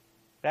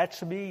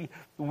 That's me.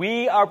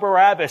 We are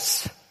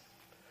Barabbas.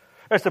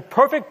 That's the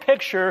perfect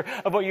picture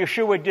of what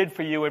Yeshua did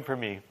for you and for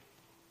me.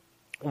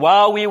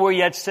 While we were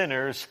yet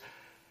sinners,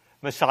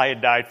 Messiah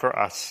died for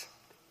us.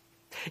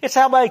 It's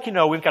not like,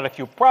 we've got a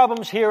few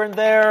problems here and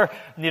there,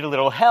 need a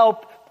little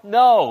help.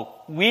 No,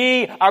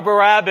 we are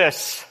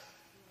Barabbas.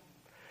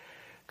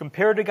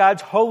 Compared to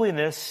God's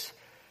holiness,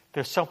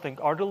 there's something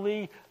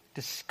utterly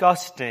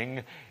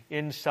disgusting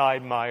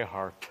inside my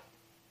heart.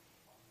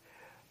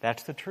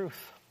 That's the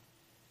truth.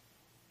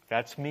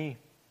 That's me.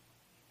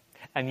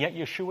 And yet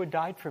Yeshua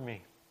died for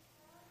me.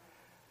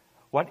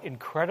 What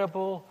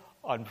incredible,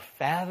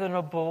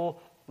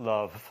 unfathomable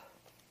love.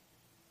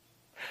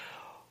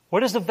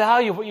 What is the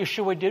value of what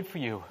Yeshua did for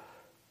you?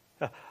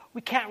 We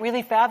can't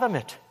really fathom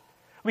it.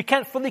 We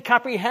can't fully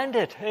comprehend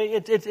it.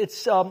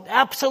 It's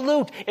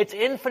absolute. It's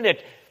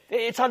infinite.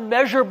 It's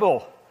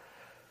unmeasurable.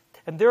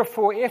 And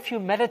therefore, if you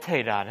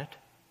meditate on it,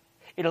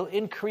 it'll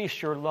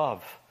increase your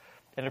love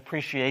and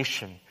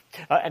appreciation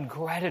and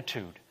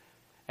gratitude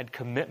and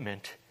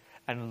commitment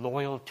and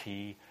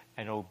loyalty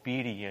and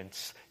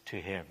obedience to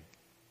him.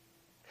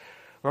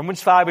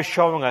 Romans 5 is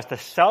showing us the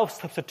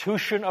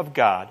self-substitution of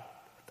God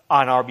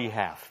on our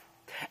behalf.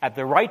 At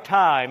the right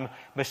time,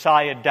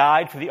 Messiah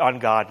died for the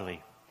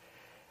ungodly.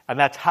 And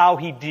that's how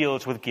he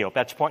deals with guilt.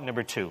 That's point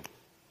number 2.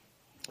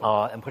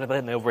 And put it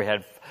in the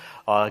overhead.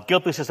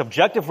 Guilt is a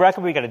subjective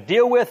record we've got to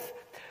deal with.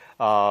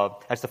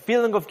 That's the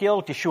feeling of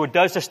guilt. Yeshua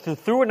does this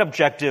through an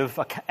objective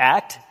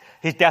act.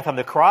 His death on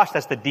the cross,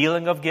 that's the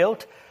dealing of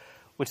guilt.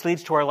 Which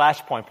leads to our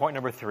last point, point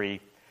number 3,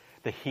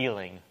 the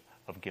healing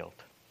of guilt.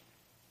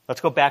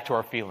 Let's go back to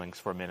our feelings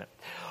for a minute.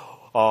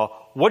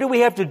 What do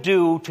we have to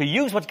do to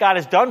use what God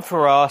has done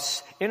for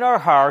us in our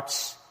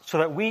hearts so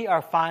that we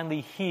are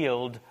finally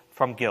healed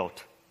from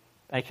guilt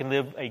and can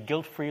live a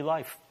guilt-free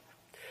life?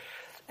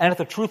 And if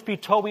the truth be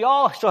told, we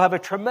all still have a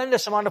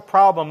tremendous amount of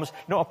problems,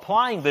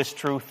 applying this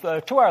truth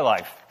to our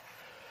life.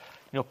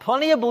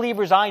 Plenty of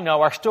believers I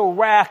know are still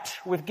racked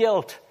with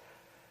guilt.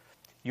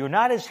 You're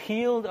not as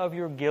healed of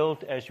your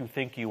guilt as you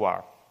think you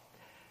are.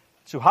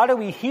 So how do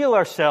we heal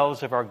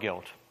ourselves of our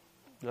guilt?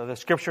 The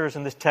scriptures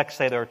in this text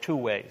say there are 2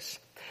 ways.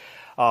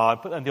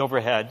 Put on the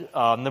overhead.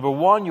 Number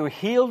 1, you're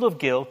healed of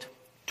guilt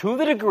to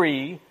the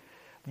degree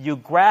you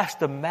grasp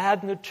the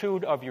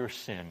magnitude of your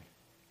sin.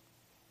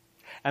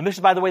 And this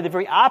is, by the way, the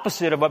very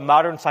opposite of what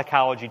modern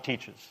psychology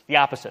teaches. The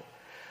opposite.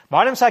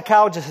 Modern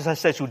psychology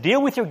says you deal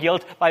with your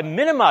guilt by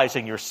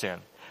minimizing your sin.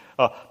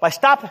 By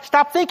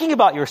stop thinking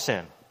about your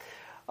sin.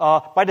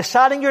 By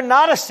deciding you're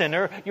not a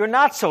sinner, you're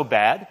not so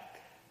bad.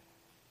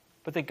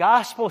 But the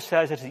gospel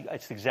says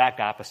it's the exact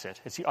opposite.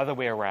 It's the other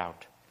way around.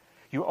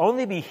 You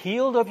only be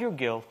healed of your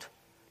guilt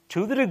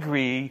to the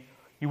degree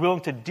you're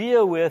willing to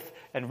deal with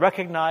and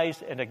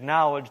recognize and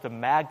acknowledge the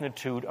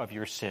magnitude of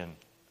your sin.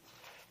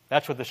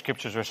 That's what the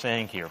scriptures are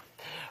saying here.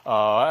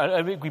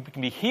 We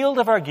can be healed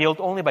of our guilt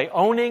only by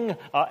owning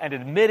and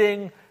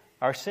admitting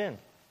our sin.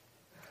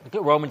 Look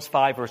at Romans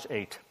 5, verse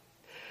 8.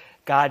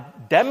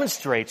 God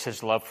demonstrates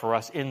his love for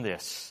us in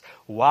this.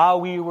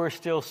 While we were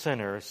still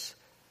sinners,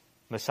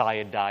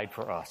 Messiah died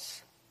for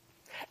us.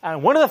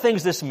 And one of the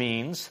things this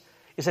means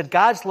is that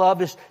God's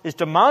love is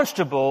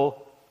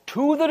demonstrable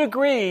to the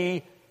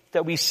degree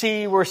that we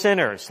see we're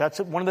sinners. That's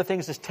one of the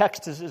things this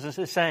text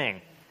is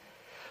saying.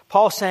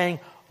 Paul's saying,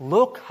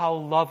 look how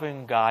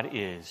loving God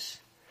is.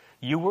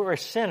 You were a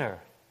sinner,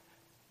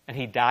 and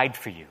he died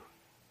for you.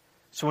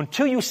 So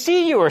until you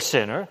see you're a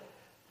sinner,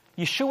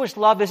 Yeshua's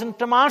love isn't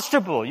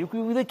demonstrable. You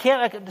really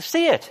can't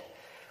see it.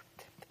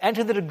 And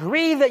to the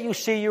degree that you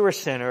see you're a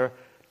sinner,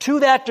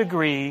 to that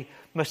degree,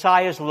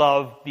 Messiah's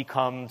love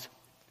becomes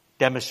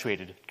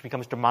demonstrated. It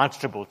becomes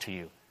demonstrable to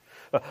you.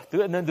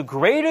 And then the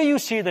greater you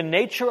see the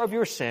nature of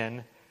your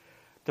sin,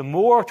 the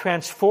more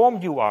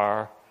transformed you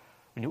are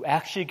when you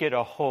actually get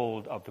a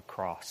hold of the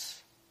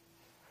cross.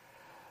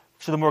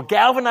 So the more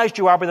galvanized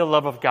you are by the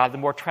love of God, the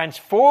more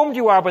transformed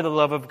you are by the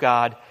love of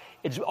God,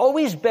 it's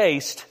always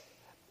based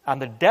on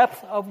the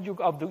depth of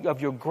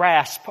your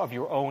grasp of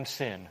your own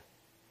sin.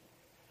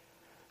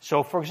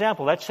 So, for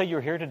example, let's say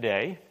you're here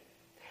today,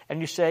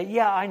 and you say,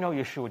 yeah, I know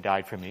Yeshua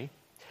died for me,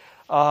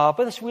 but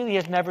this really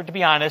has never, to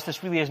be honest,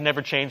 this really has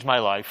never changed my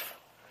life.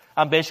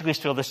 I'm basically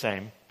still the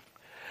same.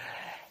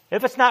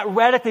 If it's not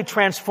radically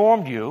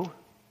transformed you,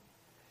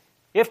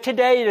 if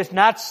today it is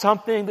not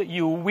something that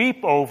you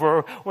weep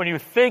over when you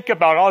think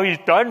about all he's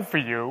done for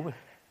you,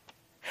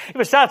 if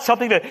it's not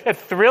something that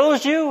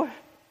thrills you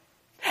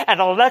and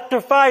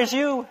electrifies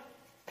you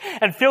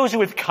and fills you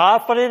with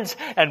confidence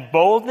and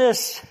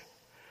boldness,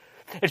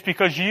 it's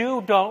because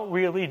you don't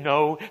really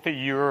know that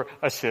you're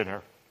a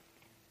sinner.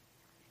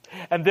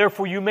 And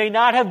therefore you may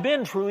not have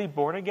been truly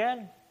born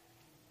again.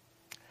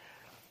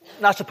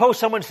 Now suppose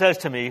someone says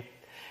to me,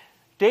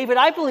 David,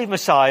 I believe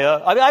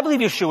I believe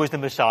Yeshua is the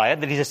Messiah,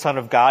 that he's the Son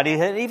of God,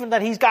 even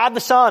that he's God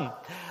the Son.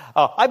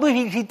 I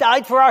believe he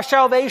died for our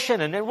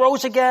salvation and then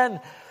rose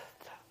again.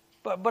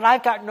 But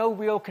I've got no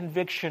real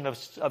conviction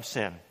of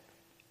sin.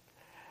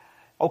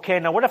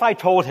 Okay, now what if I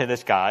told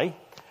this guy,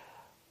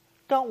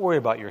 don't worry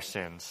about your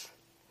sins.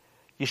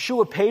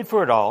 Yeshua paid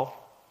for it all.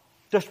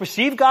 Just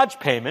receive God's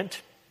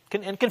payment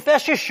and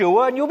confess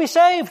Yeshua and you'll be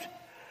saved.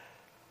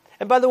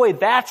 And by the way,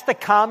 that's the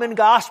common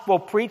gospel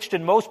preached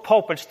in most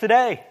pulpits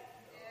today.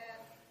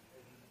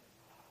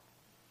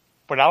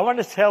 But I want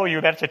to tell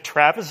you that's a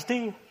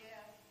travesty.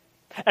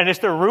 And it's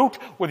the root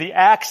where the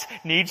axe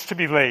needs to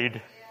be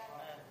laid.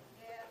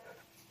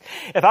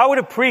 If I would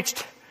have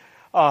preached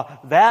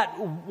that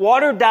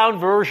watered down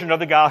version of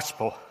the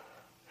gospel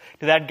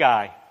to that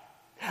guy,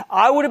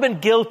 I would have been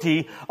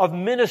guilty of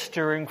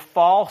ministering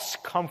false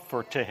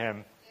comfort to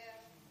him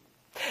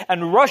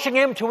and rushing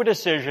him to a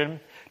decision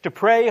to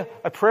pray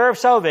a prayer of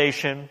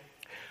salvation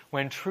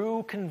when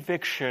true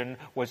conviction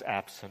was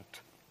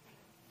absent.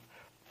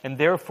 And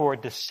therefore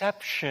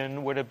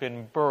deception would have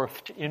been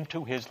birthed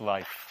into his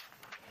life.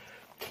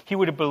 He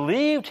would have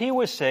believed he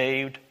was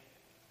saved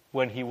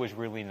when he was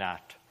really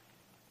not.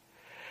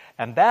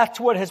 And that's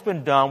what has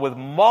been done with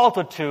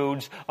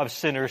multitudes of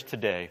sinners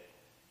today.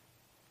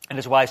 And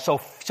it's why so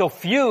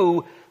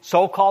few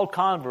so-called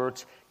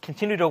converts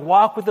continue to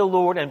walk with the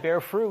Lord and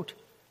bear fruit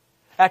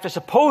after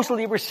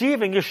supposedly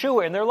receiving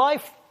Yeshua in their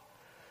life.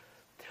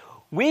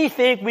 We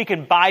think we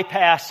can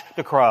bypass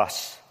the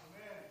cross.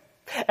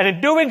 And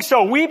in doing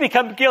so, we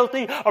become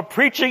guilty of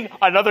preaching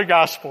another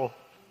gospel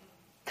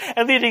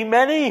and leading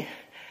many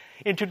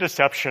into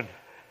deception.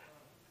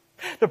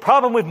 The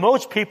problem with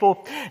most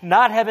people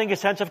not having a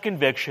sense of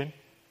conviction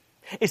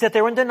is that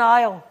they're in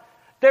denial.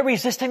 They're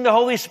resisting the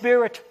Holy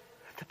Spirit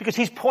because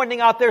he's pointing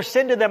out their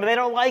sin to them and they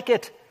don't like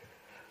it.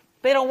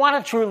 They don't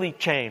want to truly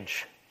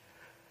change.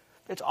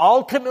 It's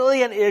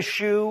ultimately an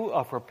issue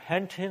of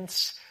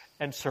repentance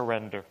and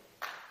surrender.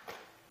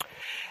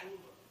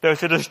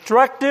 There's a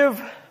destructive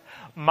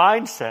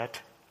mindset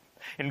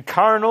in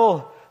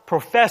carnal,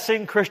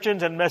 professing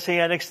Christians and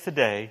Messianics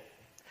today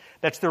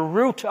that's the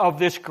root of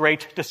this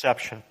great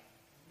deception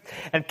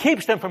and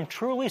keeps them from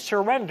truly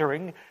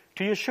surrendering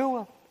to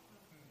Yeshua.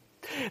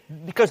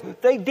 Because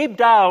they deep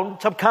down,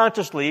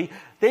 subconsciously,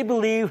 they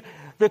believe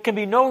there can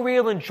be no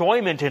real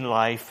enjoyment in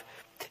life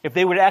if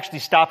they would actually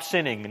stop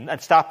sinning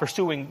and stop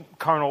pursuing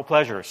carnal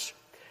pleasures.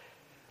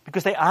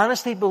 Because they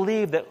honestly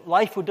believe that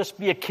life would just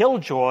be a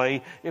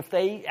killjoy if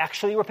they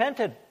actually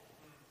repented.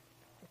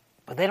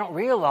 But they don't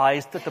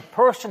realize that the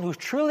person who's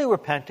truly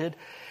repented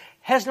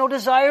has no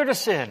desire to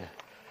sin.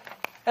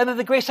 And that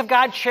the grace of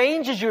God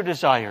changes your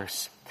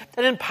desires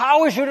and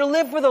empowers you to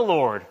live for the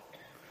Lord.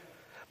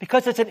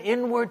 Because it's an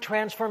inward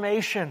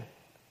transformation.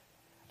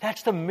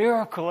 That's the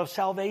miracle of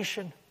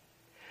salvation.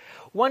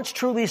 Once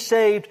truly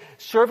saved,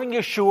 serving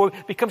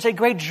Yeshua becomes a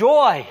great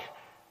joy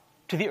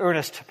to the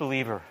earnest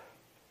believer.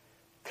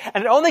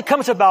 And it only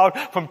comes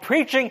about from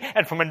preaching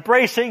and from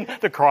embracing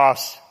the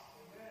cross.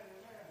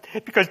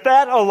 Because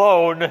that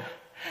alone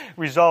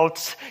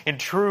results in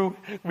true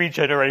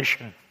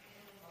regeneration.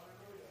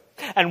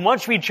 And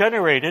once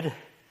regenerated,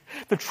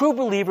 the true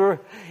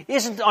believer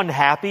isn't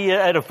unhappy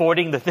at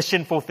avoiding the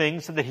sinful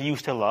things that he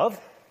used to love,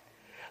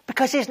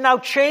 because he's now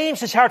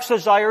changed his heart's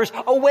desires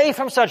away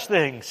from such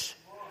things.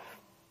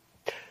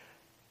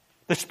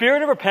 The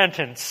spirit of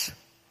repentance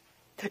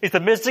is the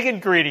missing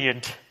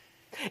ingredient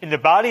in the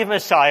body of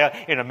Messiah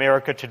in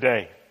America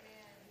today.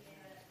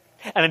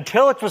 And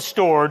until it's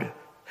restored,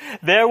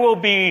 there will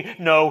be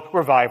no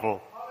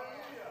revival.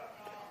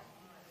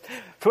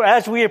 So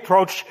as we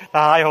approach the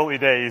high holy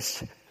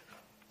days,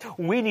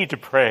 we need to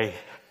pray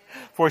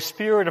for a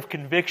spirit of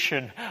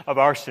conviction of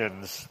our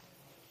sins.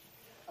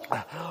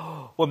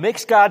 What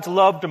makes God's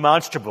love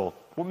demonstrable,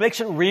 what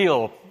makes it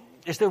real,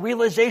 is the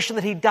realization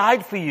that He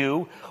died for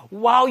you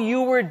while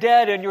you were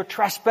dead in your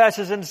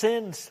trespasses and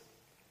sins.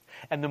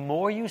 And the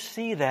more you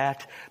see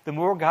that, the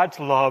more God's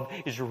love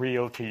is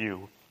real to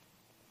you.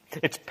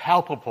 It's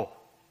palpable.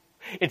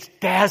 It's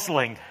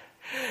dazzling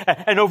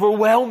and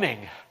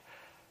overwhelming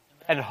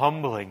and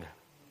humbling.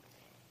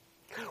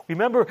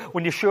 Remember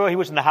when Yeshua, he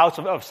was in the house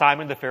of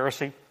Simon the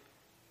Pharisee?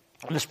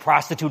 And this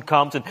prostitute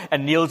comes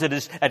and kneels at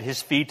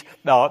his feet,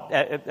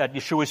 at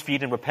Yeshua's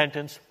feet in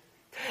repentance.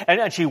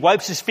 And she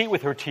wipes his feet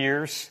with her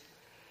tears.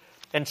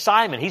 And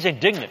Simon, he's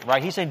indignant,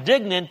 right? He's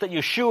indignant that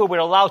Yeshua would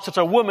allow such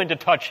a woman to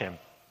touch him.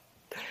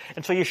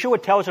 And so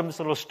Yeshua tells him this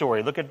little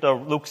story. Look at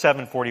Luke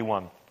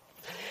 7:41.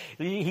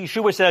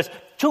 Yeshua says,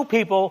 2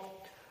 people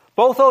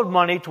both owed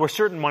money to a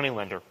certain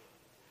moneylender.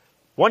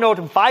 One owed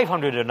him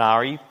 500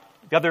 denarii,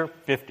 the other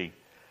 50.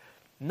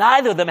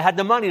 Neither of them had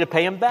the money to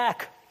pay him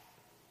back.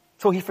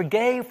 So he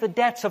forgave the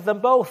debts of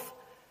them both.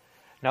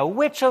 Now,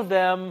 which of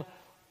them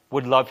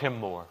would love him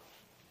more?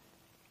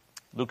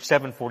 Luke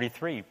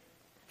 7:43.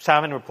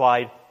 Simon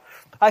replied,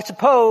 I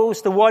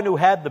suppose the one who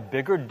had the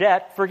bigger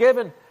debt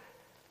forgiven.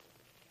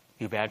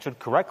 You've answered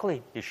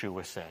correctly,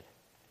 Yeshua said.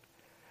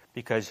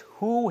 Because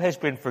who has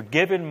been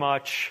forgiven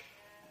much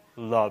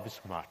loves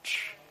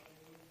much.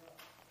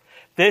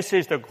 This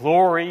is the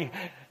glory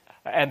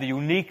and the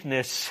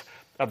uniqueness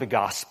of the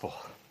gospel.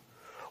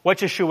 What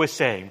Yeshua is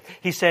saying?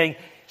 He's saying,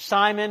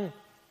 Simon,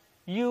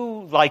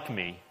 you like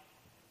me,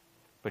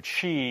 but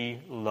she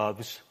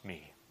loves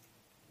me.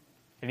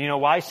 And you know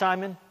why,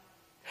 Simon?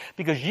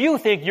 Because you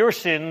think your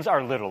sins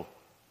are little,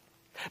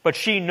 but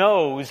she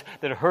knows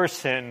that her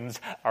sins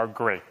are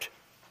great.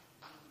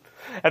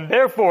 And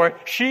therefore,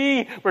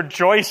 she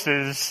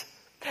rejoices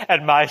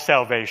at my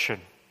salvation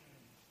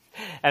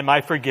and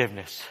my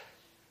forgiveness,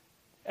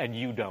 and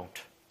you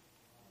don't.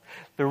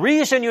 The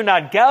reason you're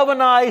not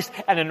galvanized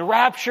and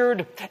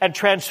enraptured and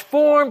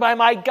transformed by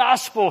my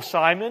gospel,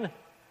 Simon,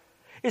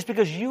 is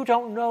because you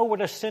don't know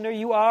what a sinner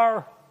you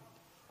are.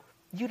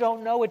 You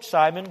don't know it,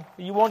 Simon.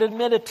 You won't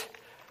admit it.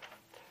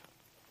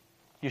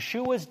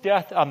 Yeshua's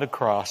death on the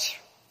cross,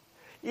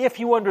 if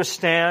you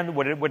understand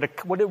what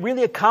it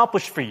really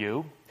accomplished for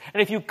you,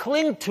 and if you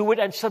cling to it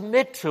and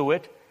submit to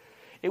it,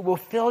 it will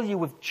fill you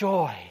with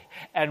joy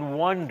and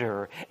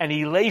wonder and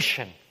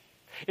elation.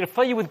 It'll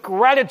fill you with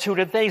gratitude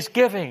and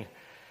thanksgiving.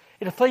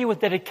 It'll fill you with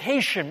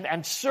dedication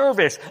and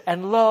service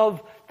and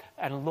love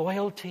and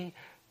loyalty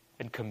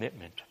and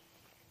commitment.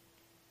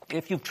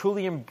 If you've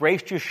truly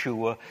embraced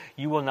Yeshua,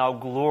 you will now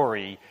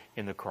glory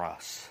in the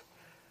cross.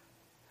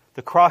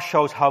 The cross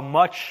shows how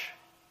much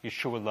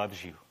Yeshua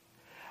loves you.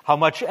 How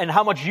much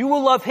you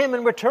will love Him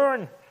in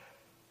return.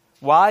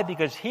 Why?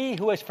 Because he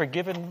who has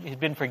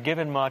been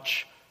forgiven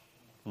much,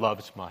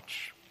 loves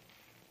much.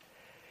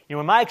 You know,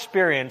 in my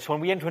experience,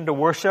 when we enter into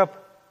worship,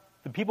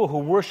 the people who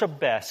worship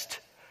best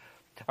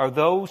are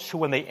those who,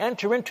 when they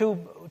enter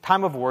into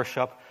time of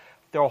worship,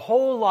 their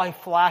whole life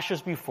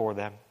flashes before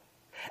them,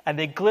 and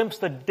they glimpse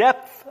the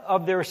depth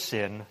of their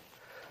sin,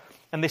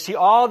 and they see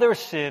all their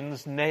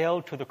sins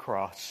nailed to the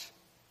cross,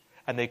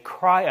 and they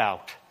cry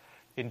out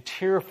in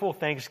tearful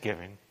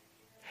thanksgiving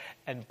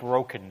and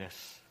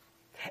brokenness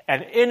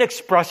and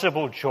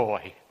inexpressible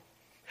joy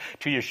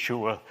to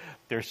Yeshua,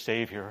 their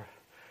Savior,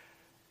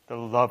 the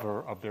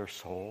lover of their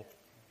soul.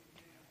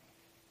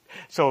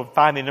 So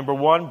finally, number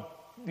one,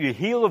 you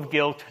heal of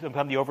guilt.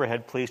 Come the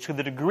overhead, please. To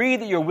the degree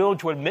that you're willing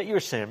to admit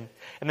your sin.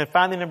 And then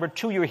finally, number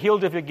two, you're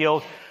healed of your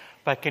guilt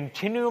by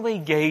continually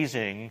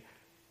gazing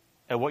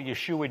at what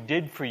Yeshua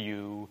did for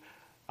you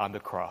on the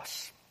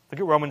cross. Look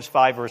at Romans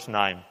 5, verse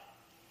 9.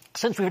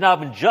 Since we've now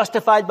been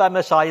justified by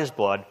Messiah's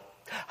blood,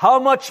 how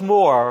much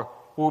more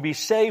will we be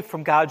saved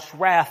from God's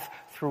wrath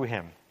through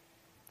Him?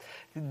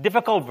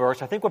 Difficult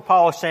verse. I think what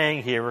Paul is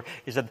saying here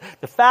is that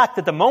the fact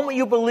that the moment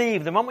you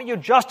believe, the moment you're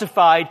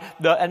justified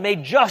and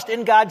made just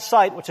in God's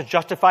sight, what's a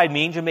justified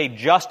means, you're made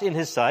just in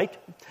His sight,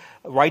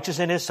 righteous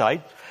in His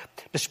sight,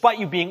 despite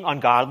you being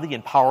ungodly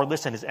and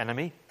powerless and His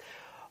enemy.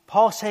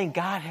 Paul's saying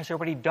God has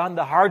already done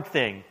the hard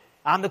thing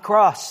on the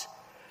cross.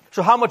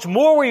 So how much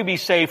more will you be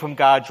saved from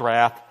God's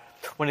wrath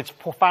when it's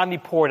finally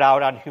poured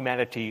out on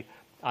humanity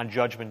on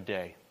Judgment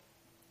Day?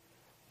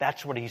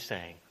 That's what he's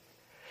saying.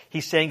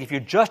 He's saying if you're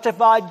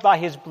justified by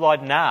his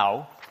blood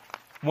now,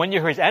 when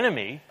you're his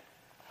enemy,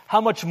 how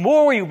much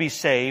more will you be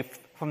saved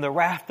from the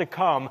wrath to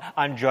come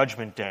on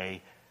Judgment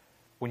Day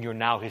when you're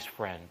now his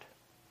friend?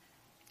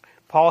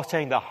 Paul's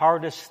saying the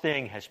hardest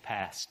thing has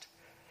passed.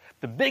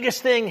 The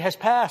biggest thing has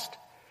passed.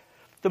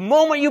 The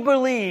moment you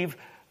believe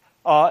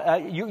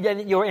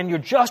you're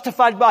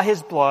justified by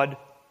his blood,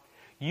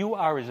 you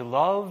are as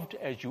loved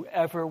as you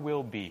ever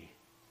will be.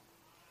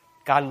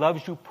 God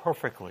loves you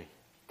perfectly.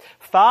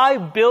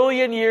 5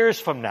 billion years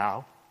from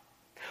now,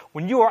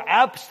 when you are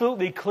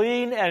absolutely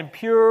clean and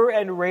pure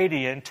and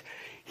radiant,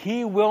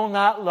 he will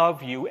not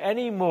love you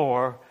any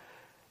more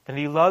than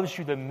he loves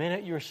you the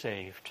minute you're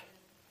saved,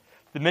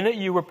 the minute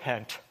you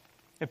repent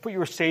and put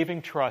your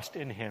saving trust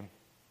in him.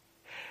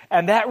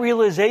 And that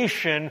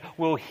realization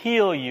will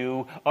heal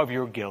you of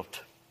your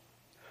guilt.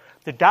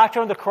 The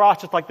doctrine of the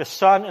cross is like the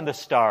sun and the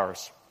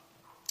stars.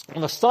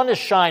 When the sun is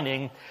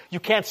shining, you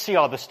can't see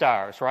all the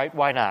stars, right?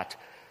 Why not?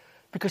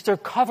 Because they're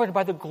covered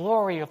by the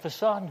glory of the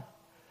sun.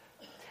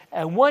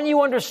 And when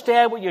you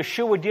understand what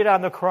Yeshua did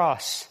on the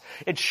cross,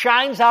 it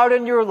shines out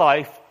in your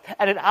life,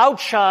 and it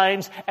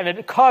outshines and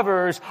it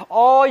covers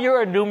all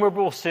your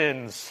innumerable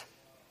sins.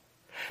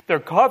 They're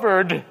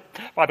covered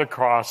by the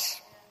cross.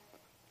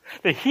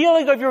 The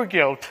healing of your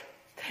guilt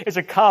is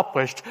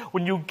accomplished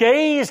when you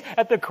gaze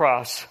at the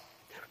cross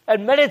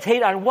and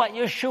meditate on what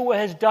Yeshua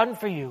has done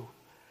for you.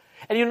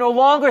 And you no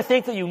longer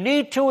think that you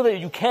need to, that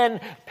you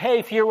can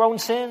pay for your own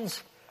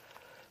sins.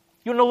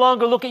 You no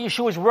longer look at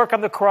Yeshua's work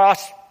on the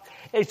cross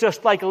as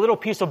just like a little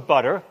piece of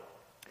butter,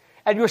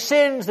 and your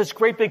sins this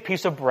great big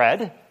piece of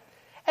bread,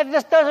 and it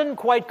just doesn't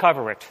quite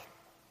cover it.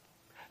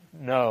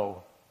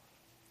 No.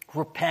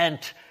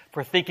 Repent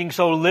for thinking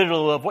so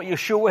little of what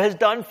Yeshua has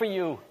done for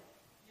you.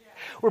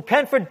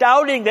 Repent for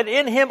doubting that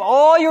in him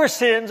all your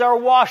sins are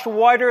washed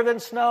whiter than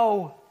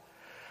snow.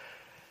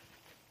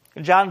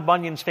 In John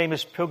Bunyan's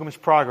famous Pilgrim's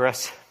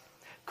Progress,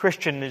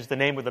 Christian is the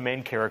name of the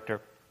main character,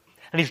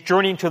 and he's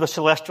journeying to the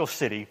celestial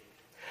city.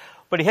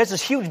 But he has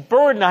this huge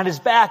burden on his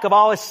back of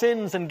all his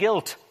sins and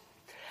guilt,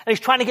 and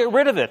he's trying to get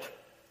rid of it.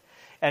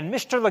 And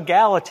Mr.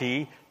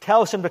 Legality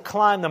tells him to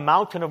climb the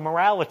mountain of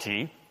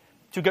morality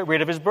to get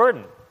rid of his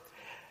burden.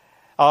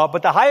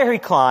 But the higher he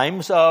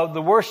climbs,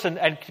 the worse,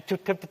 and to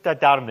put that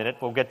down a minute,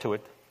 we'll get to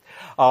it.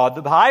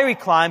 The higher he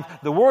climbs,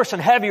 the worse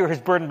and heavier his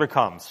burden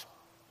becomes.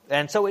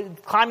 And so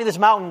climbing this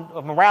mountain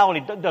of morality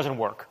doesn't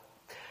work.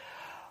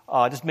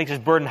 It just makes his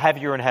burden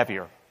heavier and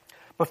heavier.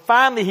 But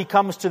finally he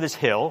comes to this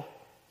hill.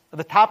 At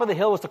the top of the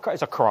hill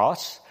is a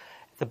cross.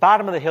 At the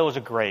bottom of the hill is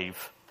a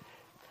grave.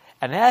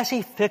 And as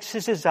he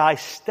fixes his eyes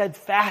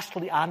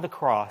steadfastly on the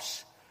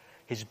cross,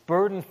 his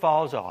burden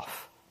falls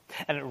off.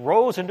 And it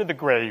rolls into the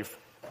grave.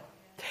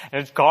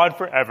 And it's gone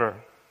forever.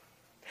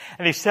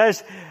 And he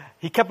says,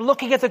 he kept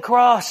looking at the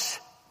cross.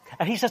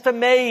 And he's just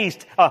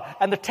amazed.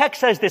 And the text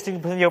says this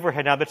in the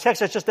overhead now. The text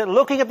says just that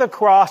looking at the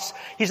cross,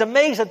 he's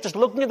amazed that just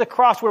looking at the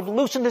cross would have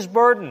loosened his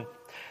burden.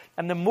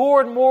 And the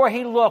more and more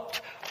he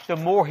looked, the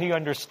more he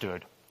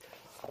understood.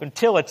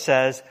 Until it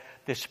says,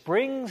 the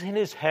springs in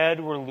his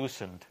head were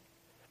loosened,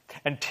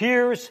 and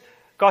tears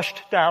gushed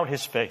down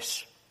his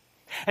face.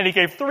 And he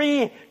gave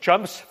 3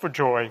 jumps for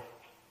joy.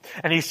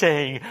 And he's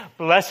saying,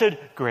 blessed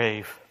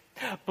grave,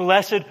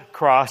 blessed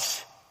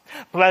cross,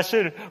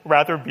 blessed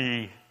rather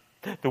be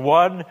the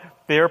one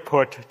there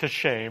put to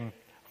shame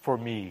for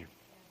me.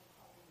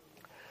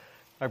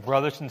 My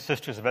brothers and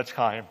sisters of Etz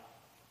Chaim,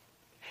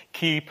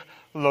 keep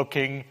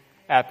looking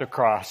at the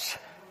cross.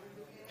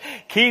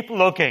 Keep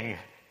looking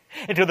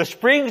until the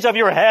springs of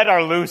your head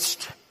are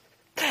loosed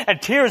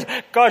and tears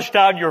gush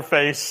down your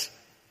face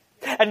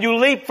and you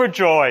leap for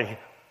joy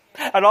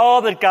at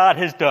all that God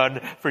has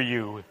done for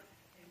you.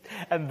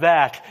 And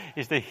that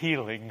is the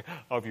healing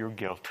of your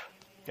guilt.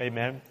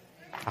 Amen.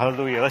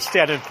 Hallelujah. Let's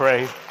stand and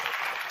pray.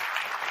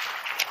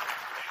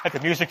 At the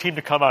music team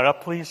to come on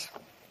up, please.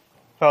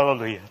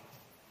 Hallelujah.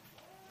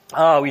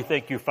 We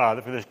thank you,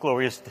 Father, for this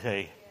glorious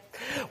day.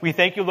 We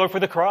thank you, Lord, for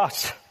the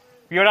cross.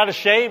 We are not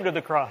ashamed of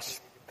the cross.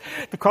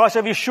 The cross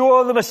of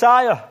Yeshua, the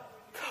Messiah.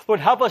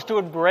 Lord, help us to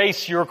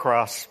embrace your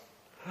cross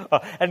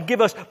and give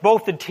us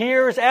both the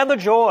tears and the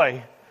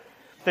joy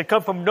that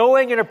come from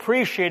knowing and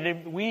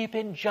appreciating we've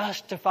been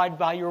justified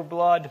by your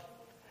blood,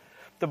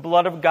 the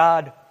blood of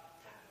God,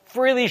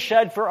 freely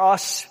shed for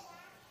us,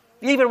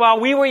 even while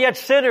we were yet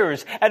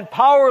sinners and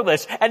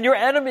powerless and your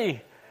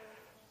enemy.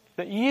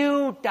 That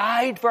you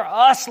died for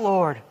us,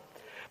 Lord.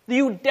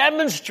 You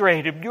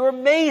demonstrated your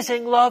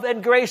amazing love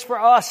and grace for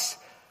us,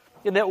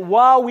 in that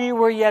while we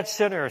were yet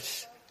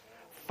sinners,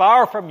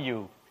 far from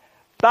you,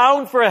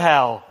 bound for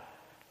hell,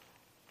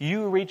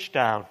 you reached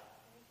down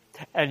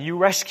and you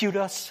rescued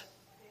us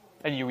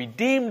and you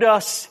redeemed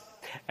us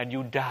and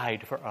you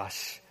died for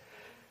us.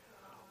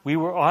 We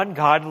were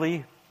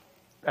ungodly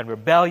and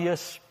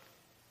rebellious,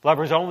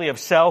 lovers only of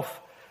self,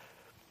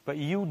 but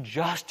you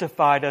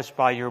justified us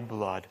by your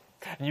blood.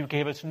 And you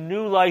gave us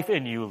new life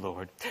in you,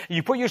 Lord. And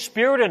you put your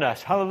Spirit in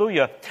us,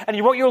 hallelujah. And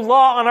you wrote your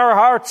law on our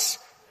hearts.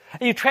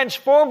 And you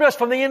transformed us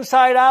from the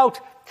inside out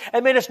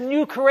and made us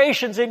new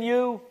creations in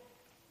you.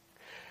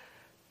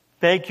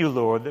 Thank you,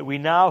 Lord, that we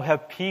now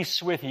have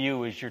peace with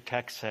you, as your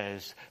text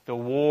says. The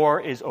war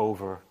is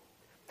over.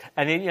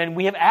 And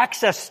we have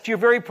access to your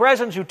very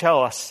presence, you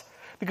tell us,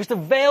 because the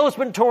veil has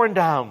been torn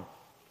down.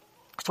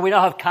 So we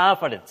now have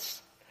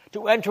confidence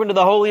to enter into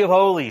the Holy of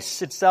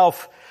Holies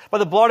itself by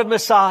the blood of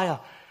Messiah,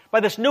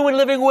 by this new and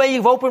living way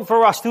you've opened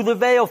for us through the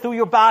veil, through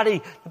your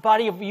body, the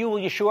body of you,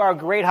 Yeshua, our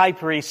great high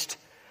priest.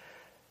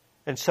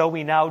 And so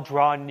we now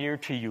draw near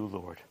to you,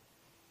 Lord,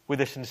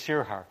 with a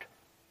sincere heart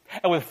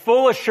and with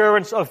full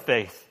assurance of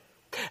faith,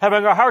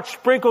 having our hearts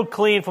sprinkled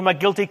clean from a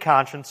guilty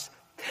conscience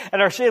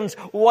and our sins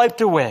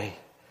wiped away.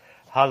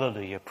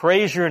 Hallelujah.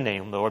 Praise your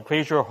name, Lord.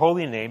 Praise your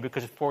holy name,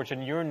 because for it's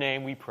in your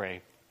name we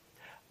pray.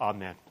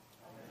 Amen.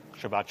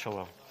 Shabbat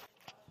shalom.